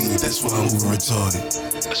the lean. That's why I'm over retarded.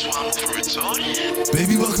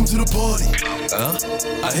 Baby, welcome to the party.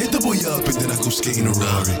 I hit the boy up and then I go skating a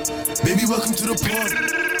Rari. Baby, welcome to the party.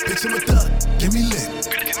 Bitch, I'm a thot. Get me lit.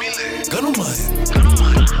 Gun on my head.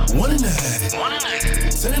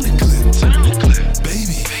 1.5. 10 in the clip.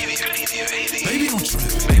 Baby, don't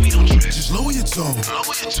trip. Just lower your tone.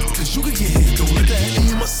 Cause you can get hit. Don't let that hang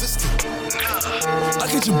in my system. I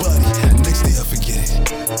get your body. Next day I forget it.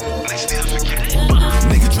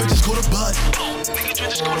 Nigga Dre just caught a body.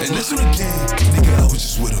 And that's what I came. Nigga, I was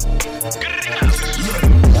just with him. Look,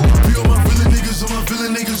 be all my villain niggas, all my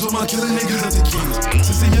villain niggas, all my killing niggas at the kings.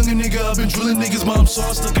 Since a younger nigga, I've been drilling niggas. Mom saw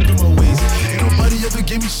I stuck up in my ways. Ain't nobody ever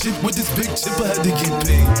gave me shit with this big chip. I had to get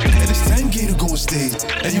paid. And it's 10K to go on stage.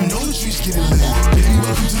 And you know the streets getting lit. Baby,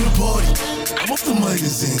 welcome to the party. I'm off the mic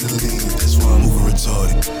and saying the lean. That's why I'm over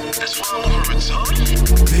retarded.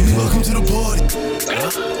 Baby, welcome to the party.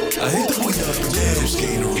 I hit the boy up and yeah, I'm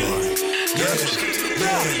skating a Rari. Yeah.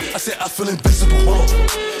 I said I feel invincible.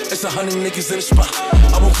 It's 100 niggas in the spot.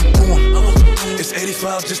 I won't keep going. It's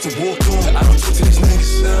 85 just to walk on. I don't talk to these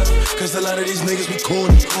niggas, cause a lot of these niggas be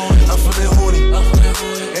corny. I'm feeling horny,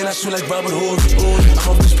 and I shoot like Robert Horry. I'm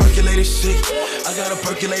off this percolated shit. I got a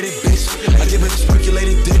percolated bitch. I give her this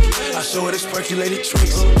percolated dick. I show her this percolated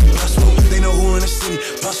tricks. Possible, they know who in the city.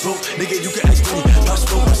 Possible, nigga, you can ask Diddy.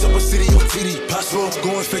 Possible, what's up a city or titty. Possible,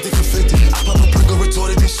 going 50 for 50. I pop a perk or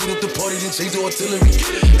retorted, then shoot up the party, then change the artillery.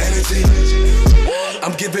 Energy,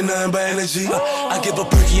 I'm giving nothing but energy. I give a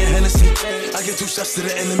perky and Hennessy. I give 2 shots to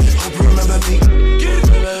the enemy. Hope you remember me.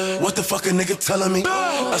 What the fuck a nigga telling me?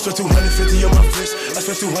 I spent 250 on my wrist. I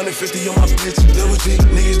spent 250 on my bitch. Double G,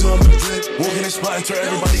 niggas doing my drip. Walking in spot and turn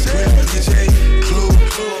everybody grip. DJ, Clue,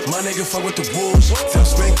 my nigga fuck with the wolves. Tell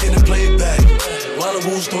Spank in and play it back. While the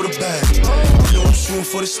wolves throw the bag. You know I'm shooting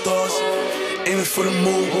for the stars, aiming for the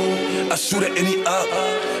moon. I shoot at any op,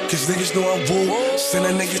 cause niggas know I'm woo. Send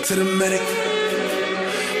a nigga to the medic.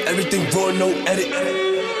 Everything raw, no edit.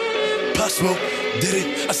 Pop Smoke, did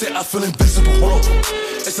it. I said I feel invincible.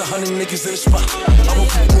 It's 100 niggas in the spot. I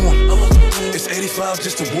won't keep going. It's 85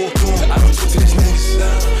 just to walk on. I don't talk to these niggas,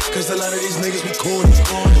 cause a lot of these niggas be corny.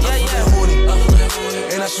 I'm feeling horny,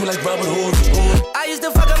 and I shoot like Robert Horry. I used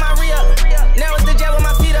to fuck up my re-up. Now it's the jet with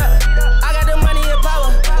my feet up. I got the money and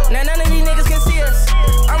power. Now none of these niggas can see us.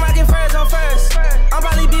 I'm rocking furs on first. I'm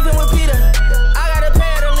probably beefing with Peter. I gotta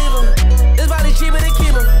pay her to leave him. It's probably cheaper to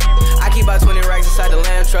keep him. I keep about 20 racks inside the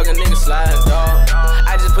lamb truck, a nigga sliding, dog.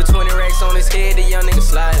 I just put 20 racks on his head, the young nigga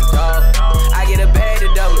sliding, dog. I get a bag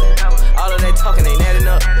to double it. All of that talking ain't adding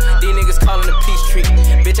up. These niggas calling the peace treat.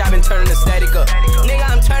 Bitch, I been turning the static up. Nigga,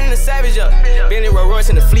 I'm turning the savage up. Bentley Rolls Royce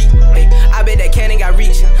in the fleet. Ay, I bet that cannon got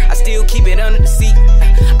reach. I still keep it under the seat.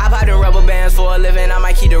 I pop the rubber bands for a living. I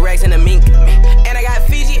might keep the racks in the mink. And I got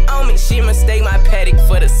Fiji on me. She mistake my paddock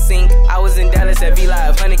for the sink. I was in Dallas at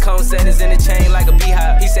V-Live. Honeycomb settings in the chain like a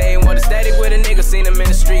beehive. He say he want a static with a nigga. Seen him in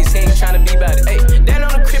the streets. He ain't tryna be about it. Ayy, down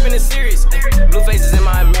on the crib in the series. Blue faces in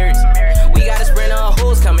my mirrors. We got a sprint of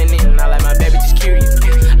hoes coming in. I like my baby just curious.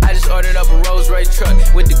 I just ordered up a Rolls Royce truck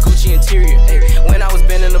with the Gucci interior. Ay, when I was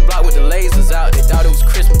bending the block with the lasers out, they thought it was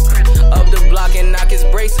Christmas. Up the block and knock his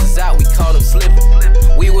braces out, we called him slipping.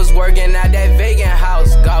 We was working at that vegan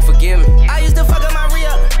house, God forgive me. I used to fuck up my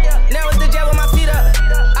re-up, now it's the jet with my feet up.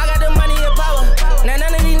 I got the money and power, now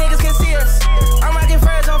none of these niggas can see us. I'm rocking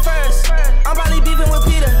furs on first, I'm probably beefing with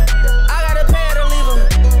Peter. I gotta pay her to leave him,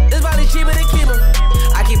 it's probably cheaper to keep him.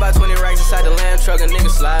 I keep about 20 racks inside the lamb truck, a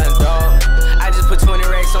nigga sliding, dog. I just put 20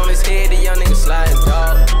 racks on his head, the young nigga sliding,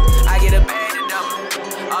 dog. I get a bag to double.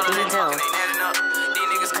 All of that talking ain't adding up. These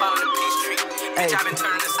niggas calling the peace treat. Bitch, I been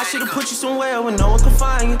turning this. I should've put you somewhere where no one can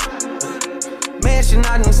find you. Mansion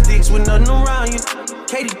out in sticks with nothing around you.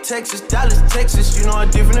 Katy, Texas, Dallas, Texas, you know a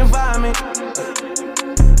different environment.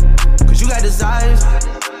 Cause you got desires.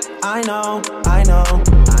 I know.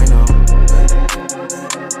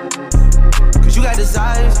 Cause you got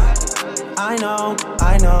desires. I know.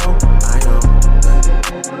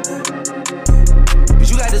 Cause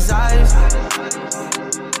you got desires.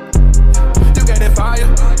 You got that fire,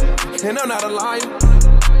 and I'm not a liar.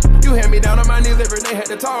 You had me down on my knees every day, had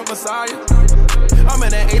to talk Messiah. I'm in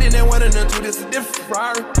that 8 and one and 2, this is different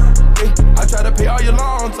Ferrari. Yeah, I try to pay all your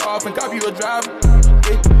loans off and copy you a driver.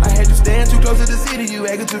 Yeah, I had you stand too close to the city, you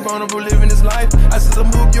acting too vulnerable living this life. I should have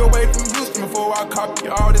moved you away from Houston before I copy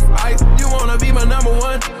all this ice. You wanna be my number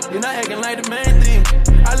one, you're not acting like the main thing.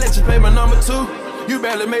 I let you play my number 2, you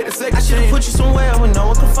barely made the second. I should've put you somewhere where no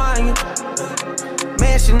one can find you.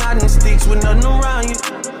 Mansion out in sticks with nothing around you.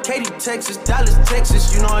 Katy, Texas, Dallas,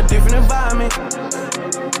 Texas, you know a different environment.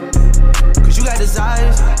 Cause you got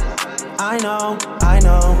desires. I know.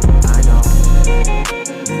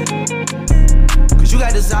 Cause you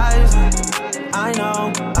got desires. I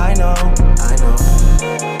know.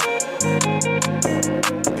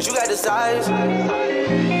 Cause you got desires.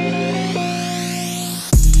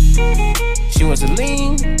 She wants to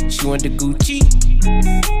lean, she want the Gucci.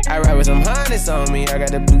 I ride with some harness on me, I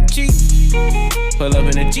got the blue cheek. Pull up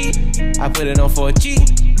in a Jeep, I put it on for a G.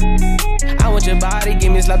 I want your body,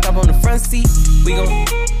 give me a slap top on the front seat. We gon'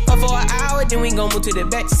 fuck for an hour, then we gon' move to the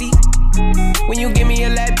back seat. When you give me a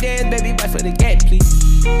lap dance, baby, bite for the gap, please.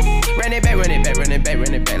 Run it back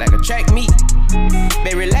like a track meet.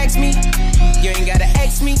 Baby, relax me, you ain't gotta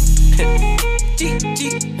ask me.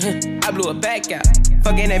 I blew her back out.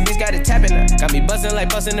 Fucking that bitch got it tapping out. Got me bustin' like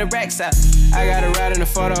bustin' the racks out. I got a ride in the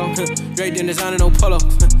photo. Draped in designer, no polo.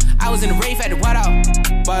 I was in the rave at the White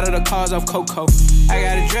Out. Bought her the cars off Coco. I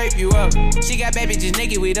gotta drape you up. She got baby just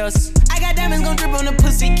naked with us. I got diamonds gon' drip on the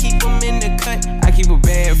pussy. Keep them in the cut. I keep a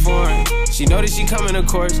bag for her. She know Told her she coming, of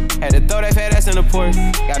course. Had to throw that fat ass in the porch.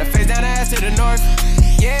 Got her face down, her ass to the north.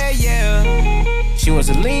 Yeah, yeah. She wants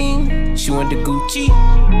a lean, she want the Gucci.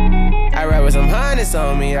 I ride with some harness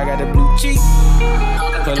on me, I got the blue cheek.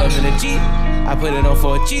 Pull up in the Jeep, I put it on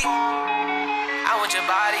for a Jeep. I want your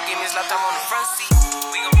body, give me this laptop on the front seat.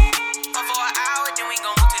 We gon' fuck for an hour, then we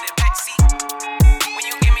gon' move to the back seat. When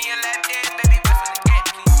you give me a lap dance, baby, back from the gap,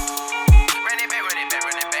 please. Run it back, run it back,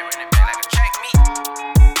 run it back, run it back like a track meet.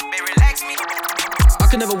 Baby, relax me. I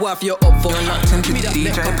can never wife your up for. Give me that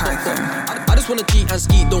neck up. I just wanna cheat and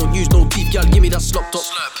ski, don't use no teeth, y'all. Give me that slop top.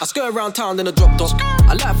 I skirt around town, then I drop top.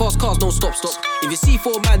 I like fast cars, no stop. If you see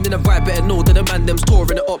 4 man, then I ride, better know that the man them's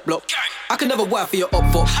touring the up block. I can never wife for your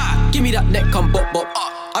up for. Give me that neck, come bop.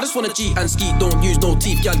 I just wanna cheat and ski, don't use no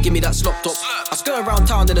teeth, y'all. Give me that slop top. I skirt around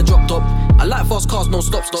town, then I drop top. I like fast cars, no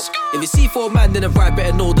stop. If you see 4 man, then I ride,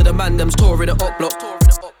 better know that the man them's touring the up block.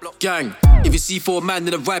 Gang, if you see 4 man,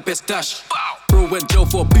 then I ride, best dash. Bro went jail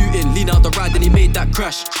for booting, lean out the ride, then he made that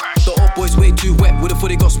crash. The up boy's way too wet, would've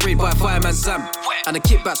thought he got sprayed by fireman Sam. And the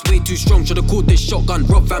kickback's way too strong, should've called this shotgun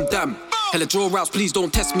Rob Van Dam. Hella draw routes, please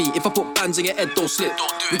don't test me. If I put bands in your head, don't slip.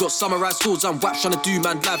 We got samurai swords and waps trying to do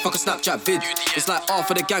man live, fuck a Snapchat vid. It's like half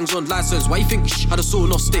of the gang's on license, why you think had a saw,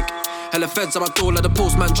 not stick? Hella feds at my door like the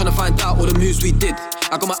postman trying to find out all the moves we did.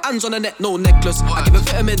 I got my hands on the neck, no necklace. I give a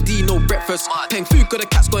vitamin D, no breakfast. Paying food, got the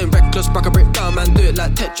cats going reckless. Brack a brick down, man, do it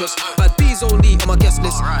like Tetris. Bad B's only on my guest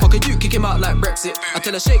list. Fuck a you, kick him out like Brexit. I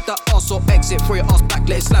tell her shake that ass or exit. Throw your ass back,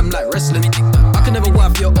 let it slam like wrestling. I can never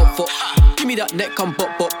wife your up for. Give me that neck, come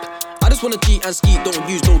bop. I just wanna cheat and ski, don't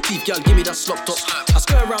use no teeth, y'all. Give me that slop top. I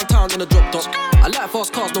skirt around town in a drop top. I like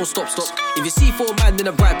fast cars, no stop. If you see 4 man, then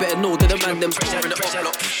I ride, better know that the man them's touring the up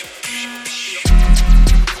block.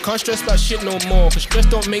 Can't stress about shit no more, cause stress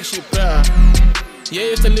don't make shit better. Yeah,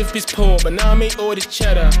 used to live this poor, but now I make all this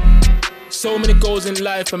cheddar. So many goals in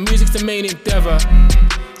life, and music's the main endeavor.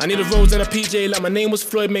 I need a rose and a PJ like my name was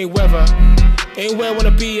Floyd Mayweather. Ain't where I wanna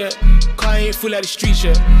be yet, car ain't full at the street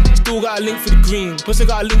yet. Still got a link for the green, plus I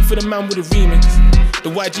got a link for the man with the remix. The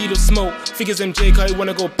YG don't smoke, figures MJ cause he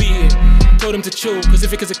wanna go beat it. Told him to chill, cause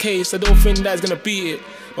if it is a case, I don't think that's gonna beat it.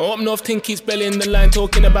 My up north thing keeps bellying the line,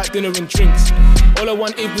 talking about dinner and drinks. All I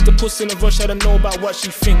want is with the puss in a rush, I don't know about what she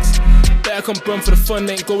thinks. Better come run for the fun,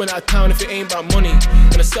 ain't going out of town if it ain't about money.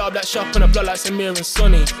 Gonna set up that shop and I blood like Samir and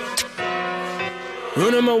Sonny.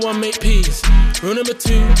 Rule number 1, make peace. Rule number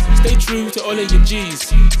 2, stay true to all of your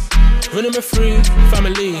G's. Rule number 3,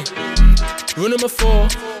 family. Rule number 4,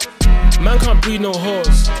 man can't breed no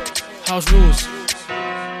whores. House rules.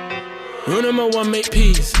 Rule number 1, make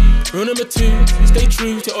peace. Rule number 2, stay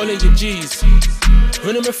true to all of your G's.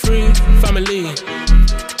 Rule number 3, family.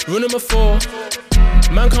 Rule number 4,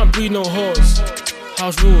 man can't breed no whores.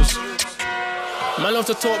 House rules. Man love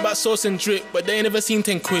to talk about sauce and drip, but they ain't never seen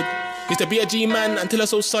 10 quid. Used to be a G-man until I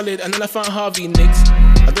so solid, and then I found Harvey Nicks.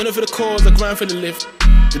 I don't know for the cause, I grind for the lift.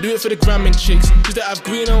 To do it for the gram and chicks. Used to have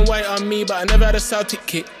green and white on me, but I never had a Celtic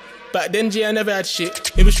kit. Back then, G, I never had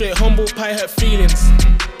shit. It was straight humble pie, hurt feelings.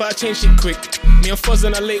 But I changed shit quick. Me and Fuzz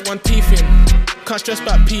and I late one teeth in. Can't stress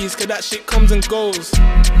about peas, cause that shit comes and goes.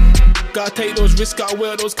 Gotta take those risks, gotta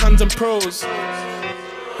wear those cons and pros.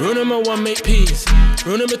 Rule number 1, make peace.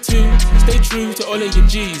 Rule number 2, stay true to all of your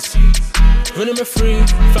G's. Rule number 3,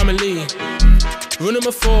 family. Rule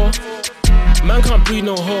number 4, man can't breed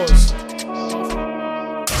no whores.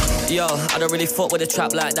 Yo, I don't really fuck with a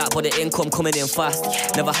trap like that, but the income coming in fast.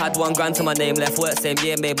 Never had $1 grand to my name, left work same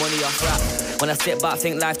year, made money off rap. When I sit back,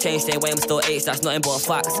 think life changed, same way I'm still H, that's nothing but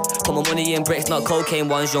facts. Put my money in bricks, not cocaine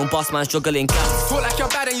ones, young boss man struggling cash. Feel like you're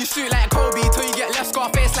bad and you shoot like Kobe, till you get left scar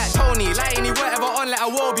face like Tony. Like any whatever on like I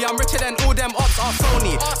will be, I'm richer than all them ops are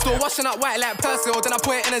phony. Still washing up white like Persil, then I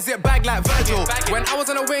put it in a zip bag like Virgil. When I was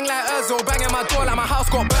on a wing like Urzel, banging my door like my house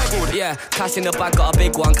got burgled. Yeah, cash in the bag, got a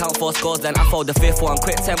big one, count 4 scores, then I fold the 5th one.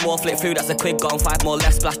 Quick 10 more, flip through, that's a quick gone, 5 more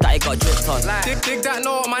left, splash that it got dripped on. Dig that,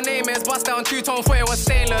 know what my name is, bust down 2-tone, thought it was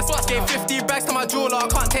stainless. Gave 50 bags to my jeweler,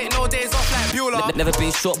 can't take no days off like Bueller. Never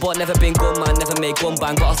been short, but never been gun man, never made gun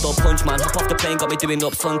bang, got a still punch man. Hop off the plane, got me doing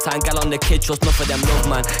up suntan, gal on the kid, trust none for them love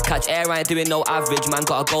man. Catch air, I ain't doing no average man,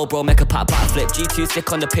 got a goal bro, make a pat backflip. G2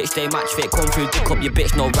 sick on the pitch, they match fit, come through, dick up your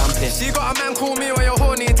bitch, no ramping. She got a man call me when you're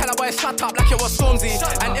horny, tell her boy shut up like it was Stormzy.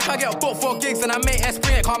 And if I get booked for gigs, then I make S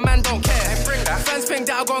bring it, cause man don't care. Friends think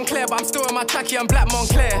that I I gone clear, but I'm still in my trackie and black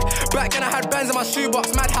Montclair. Back then I had bands in my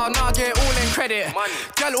shoebox, mad how now I get it all in credit.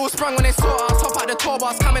 Girl all sprung when they saw us, hop out the tour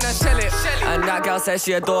bus, come in and sell it. And that girl says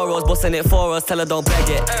she adore us, busting it for us, tell her don't beg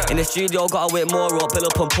it. In the studio, gotta whip more up, build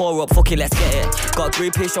up and pour up, fuck it, let's get it. Got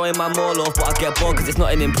groupies showing my more love, but I get bored cause it's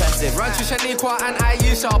nothing impressive. Run to Shaniqua and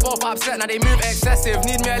Aisha, both upset, now they move excessive.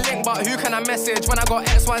 Need me a link, but who can I message when I got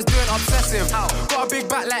X1s doing obsessive? Got a big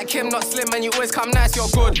back like Kim, not slim, and you always come nice, you're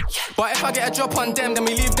good. But if I get a drop on them, then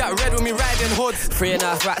we leave that red with me riding hoods.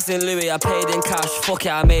 3.5 racks in Louis, I paid in cash, fuck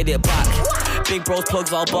it, I made it back. Big bros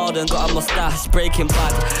plugs all bald and got a mustache, breaking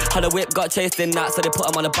bad. Had a whip, got chased in that, so they put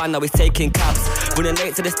him on a ban, now he's taking cabs. Running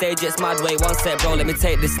late to the stage, it's mad, wait one sec bro, let me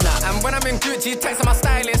take this snap. And when I'm in Gucci, texting my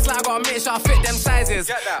stylist, like I gotta make sure I fit them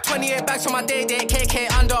sizes. 28 bags from my day,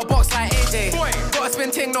 KK under a box like AJ. Got a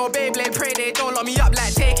spin ting, no Beyblade, pray they don't lock me up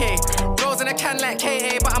like TK. Rolls in a can like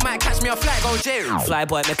KA, but I might catch me a flight, go J.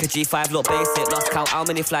 Flyboy, make a G5 look basic, lost count how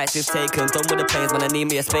many flights we've taken. Done with the planes, man, I need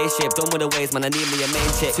me a spaceship. Done with the waves, man, I need me a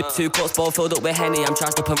main chick. Two cups both filled up with Henny, I'm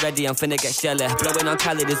charged up and ready, I'm finna get shelly. Blowing on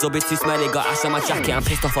Cali, this will be too smelly. Got ash on my jacket, I'm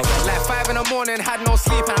pissed off already. Like 5 in the morning, had no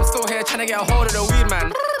sleep, and I'm still here trying to get a hold of the weed,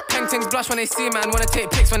 man. Paintings blush when they see, man, wanna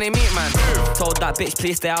take pics when they meet, man. Told that bitch,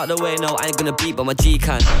 please stay out the way, no, I ain't gonna beat, but my G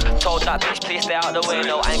can. Told that bitch, please stay out the way,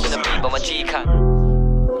 no, I ain't gonna beat, but my G can.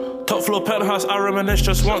 Top floor penthouse, I reminisce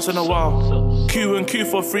just once in a while. Q and Q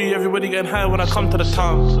for free, everybody getting high when I come to the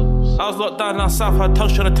town. I was locked down down south, had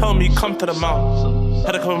Tugs trying to tell me, come to the mount.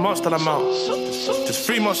 Had a couple months till I'm out. Just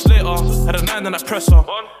 3 months later, had a 9 in that presser.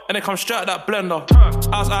 And they come straight out that blender.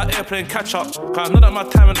 I was out here playing catch up, cause I know that my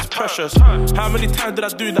time is precious. How many times did I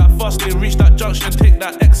do that fast and reach that junction and take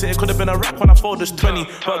that exit? It could have been a rap when I fold this 20,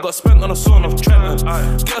 but I got spent on a sawn of Trenton.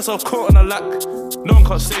 Get yourself caught on a lack, no one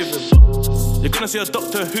can't save him. You're gonna see a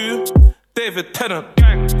Doctor Who, David Tennant.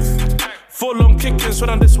 4 long kickings, so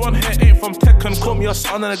on this one here ain't from Tekken. Caught me a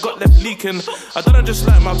son and I got left leaking. I didn't just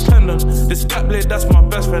like my pendant. This black blade, that's my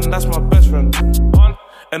best friend, that's my best friend.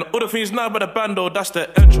 And all the things now by the bando, that's the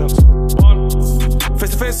entrance.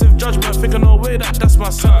 Face to face with judgment, thinking no way that's my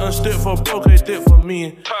sentence. Do it for broke, they do it for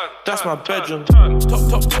me. That's my bedroom.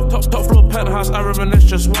 Top floor penthouse, I reminisce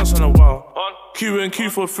just once in a while. Q and Q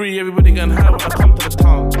for free, everybody getting high when I come to the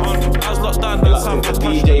town. I was locked down in the south,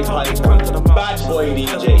 DJ Pipe, bad boy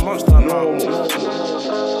DJ.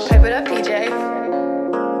 Pipe it up, DJ.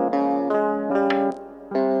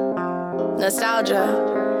 Nostalgia.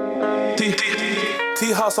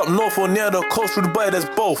 Tea house up north or near the coast, through Dubai, there's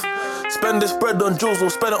both. Spend this bread on jewels or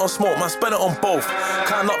spend it on smoke, man, spend it on both.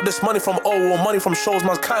 Counting up this money from O or money from shows,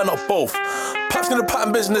 man, counting up both. Paps in the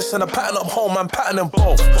pattern business and a pattern up home, man, pattern them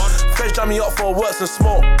both. Feds jam me up for works and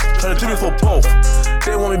smoke, trying to do me for both.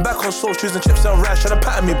 They want me back on sauce, choosing chips and rice, trying to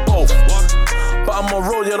pattern me both. But I'm on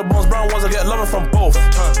road, yeah, the bones brown ones, I get loving from both.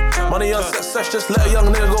 Money on success, just let a young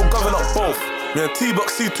nigga go govern up both. Me and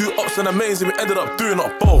T-Box C2 ops and amazing, we ended up doing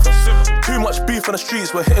up both. Too much beef on the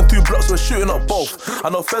streets, we're hitting 2 blocks, we're shooting up both. I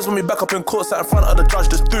know Feds want me back up in court, sat in front of the judge,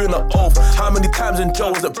 just doing up oath. How many times in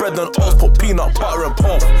jail was it bread and oats, put peanut butter and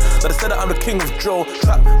pork? Now they said that I'm the king of Joe,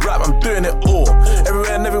 trap, rap, I'm doing it all.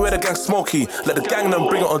 Everywhere and everywhere the gang smoky, let the gang them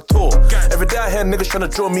bring it on tour. Every day I hear niggas trying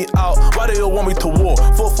to draw me out, why they all want me to war?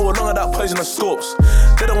 4-4 long of that poison and scopes,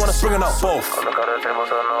 they don't want us bringing out both.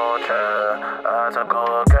 I had to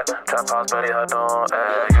go get trap house, barely had no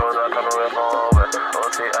air. You was a couple with more wet.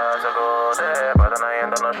 OT, I had to go there, but then I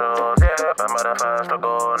ain't done no shows, yeah. Remember the first to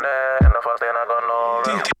go there, and the first thing I got no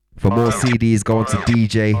rent. For more CDs, go on to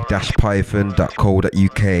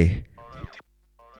dj-python.co.uk.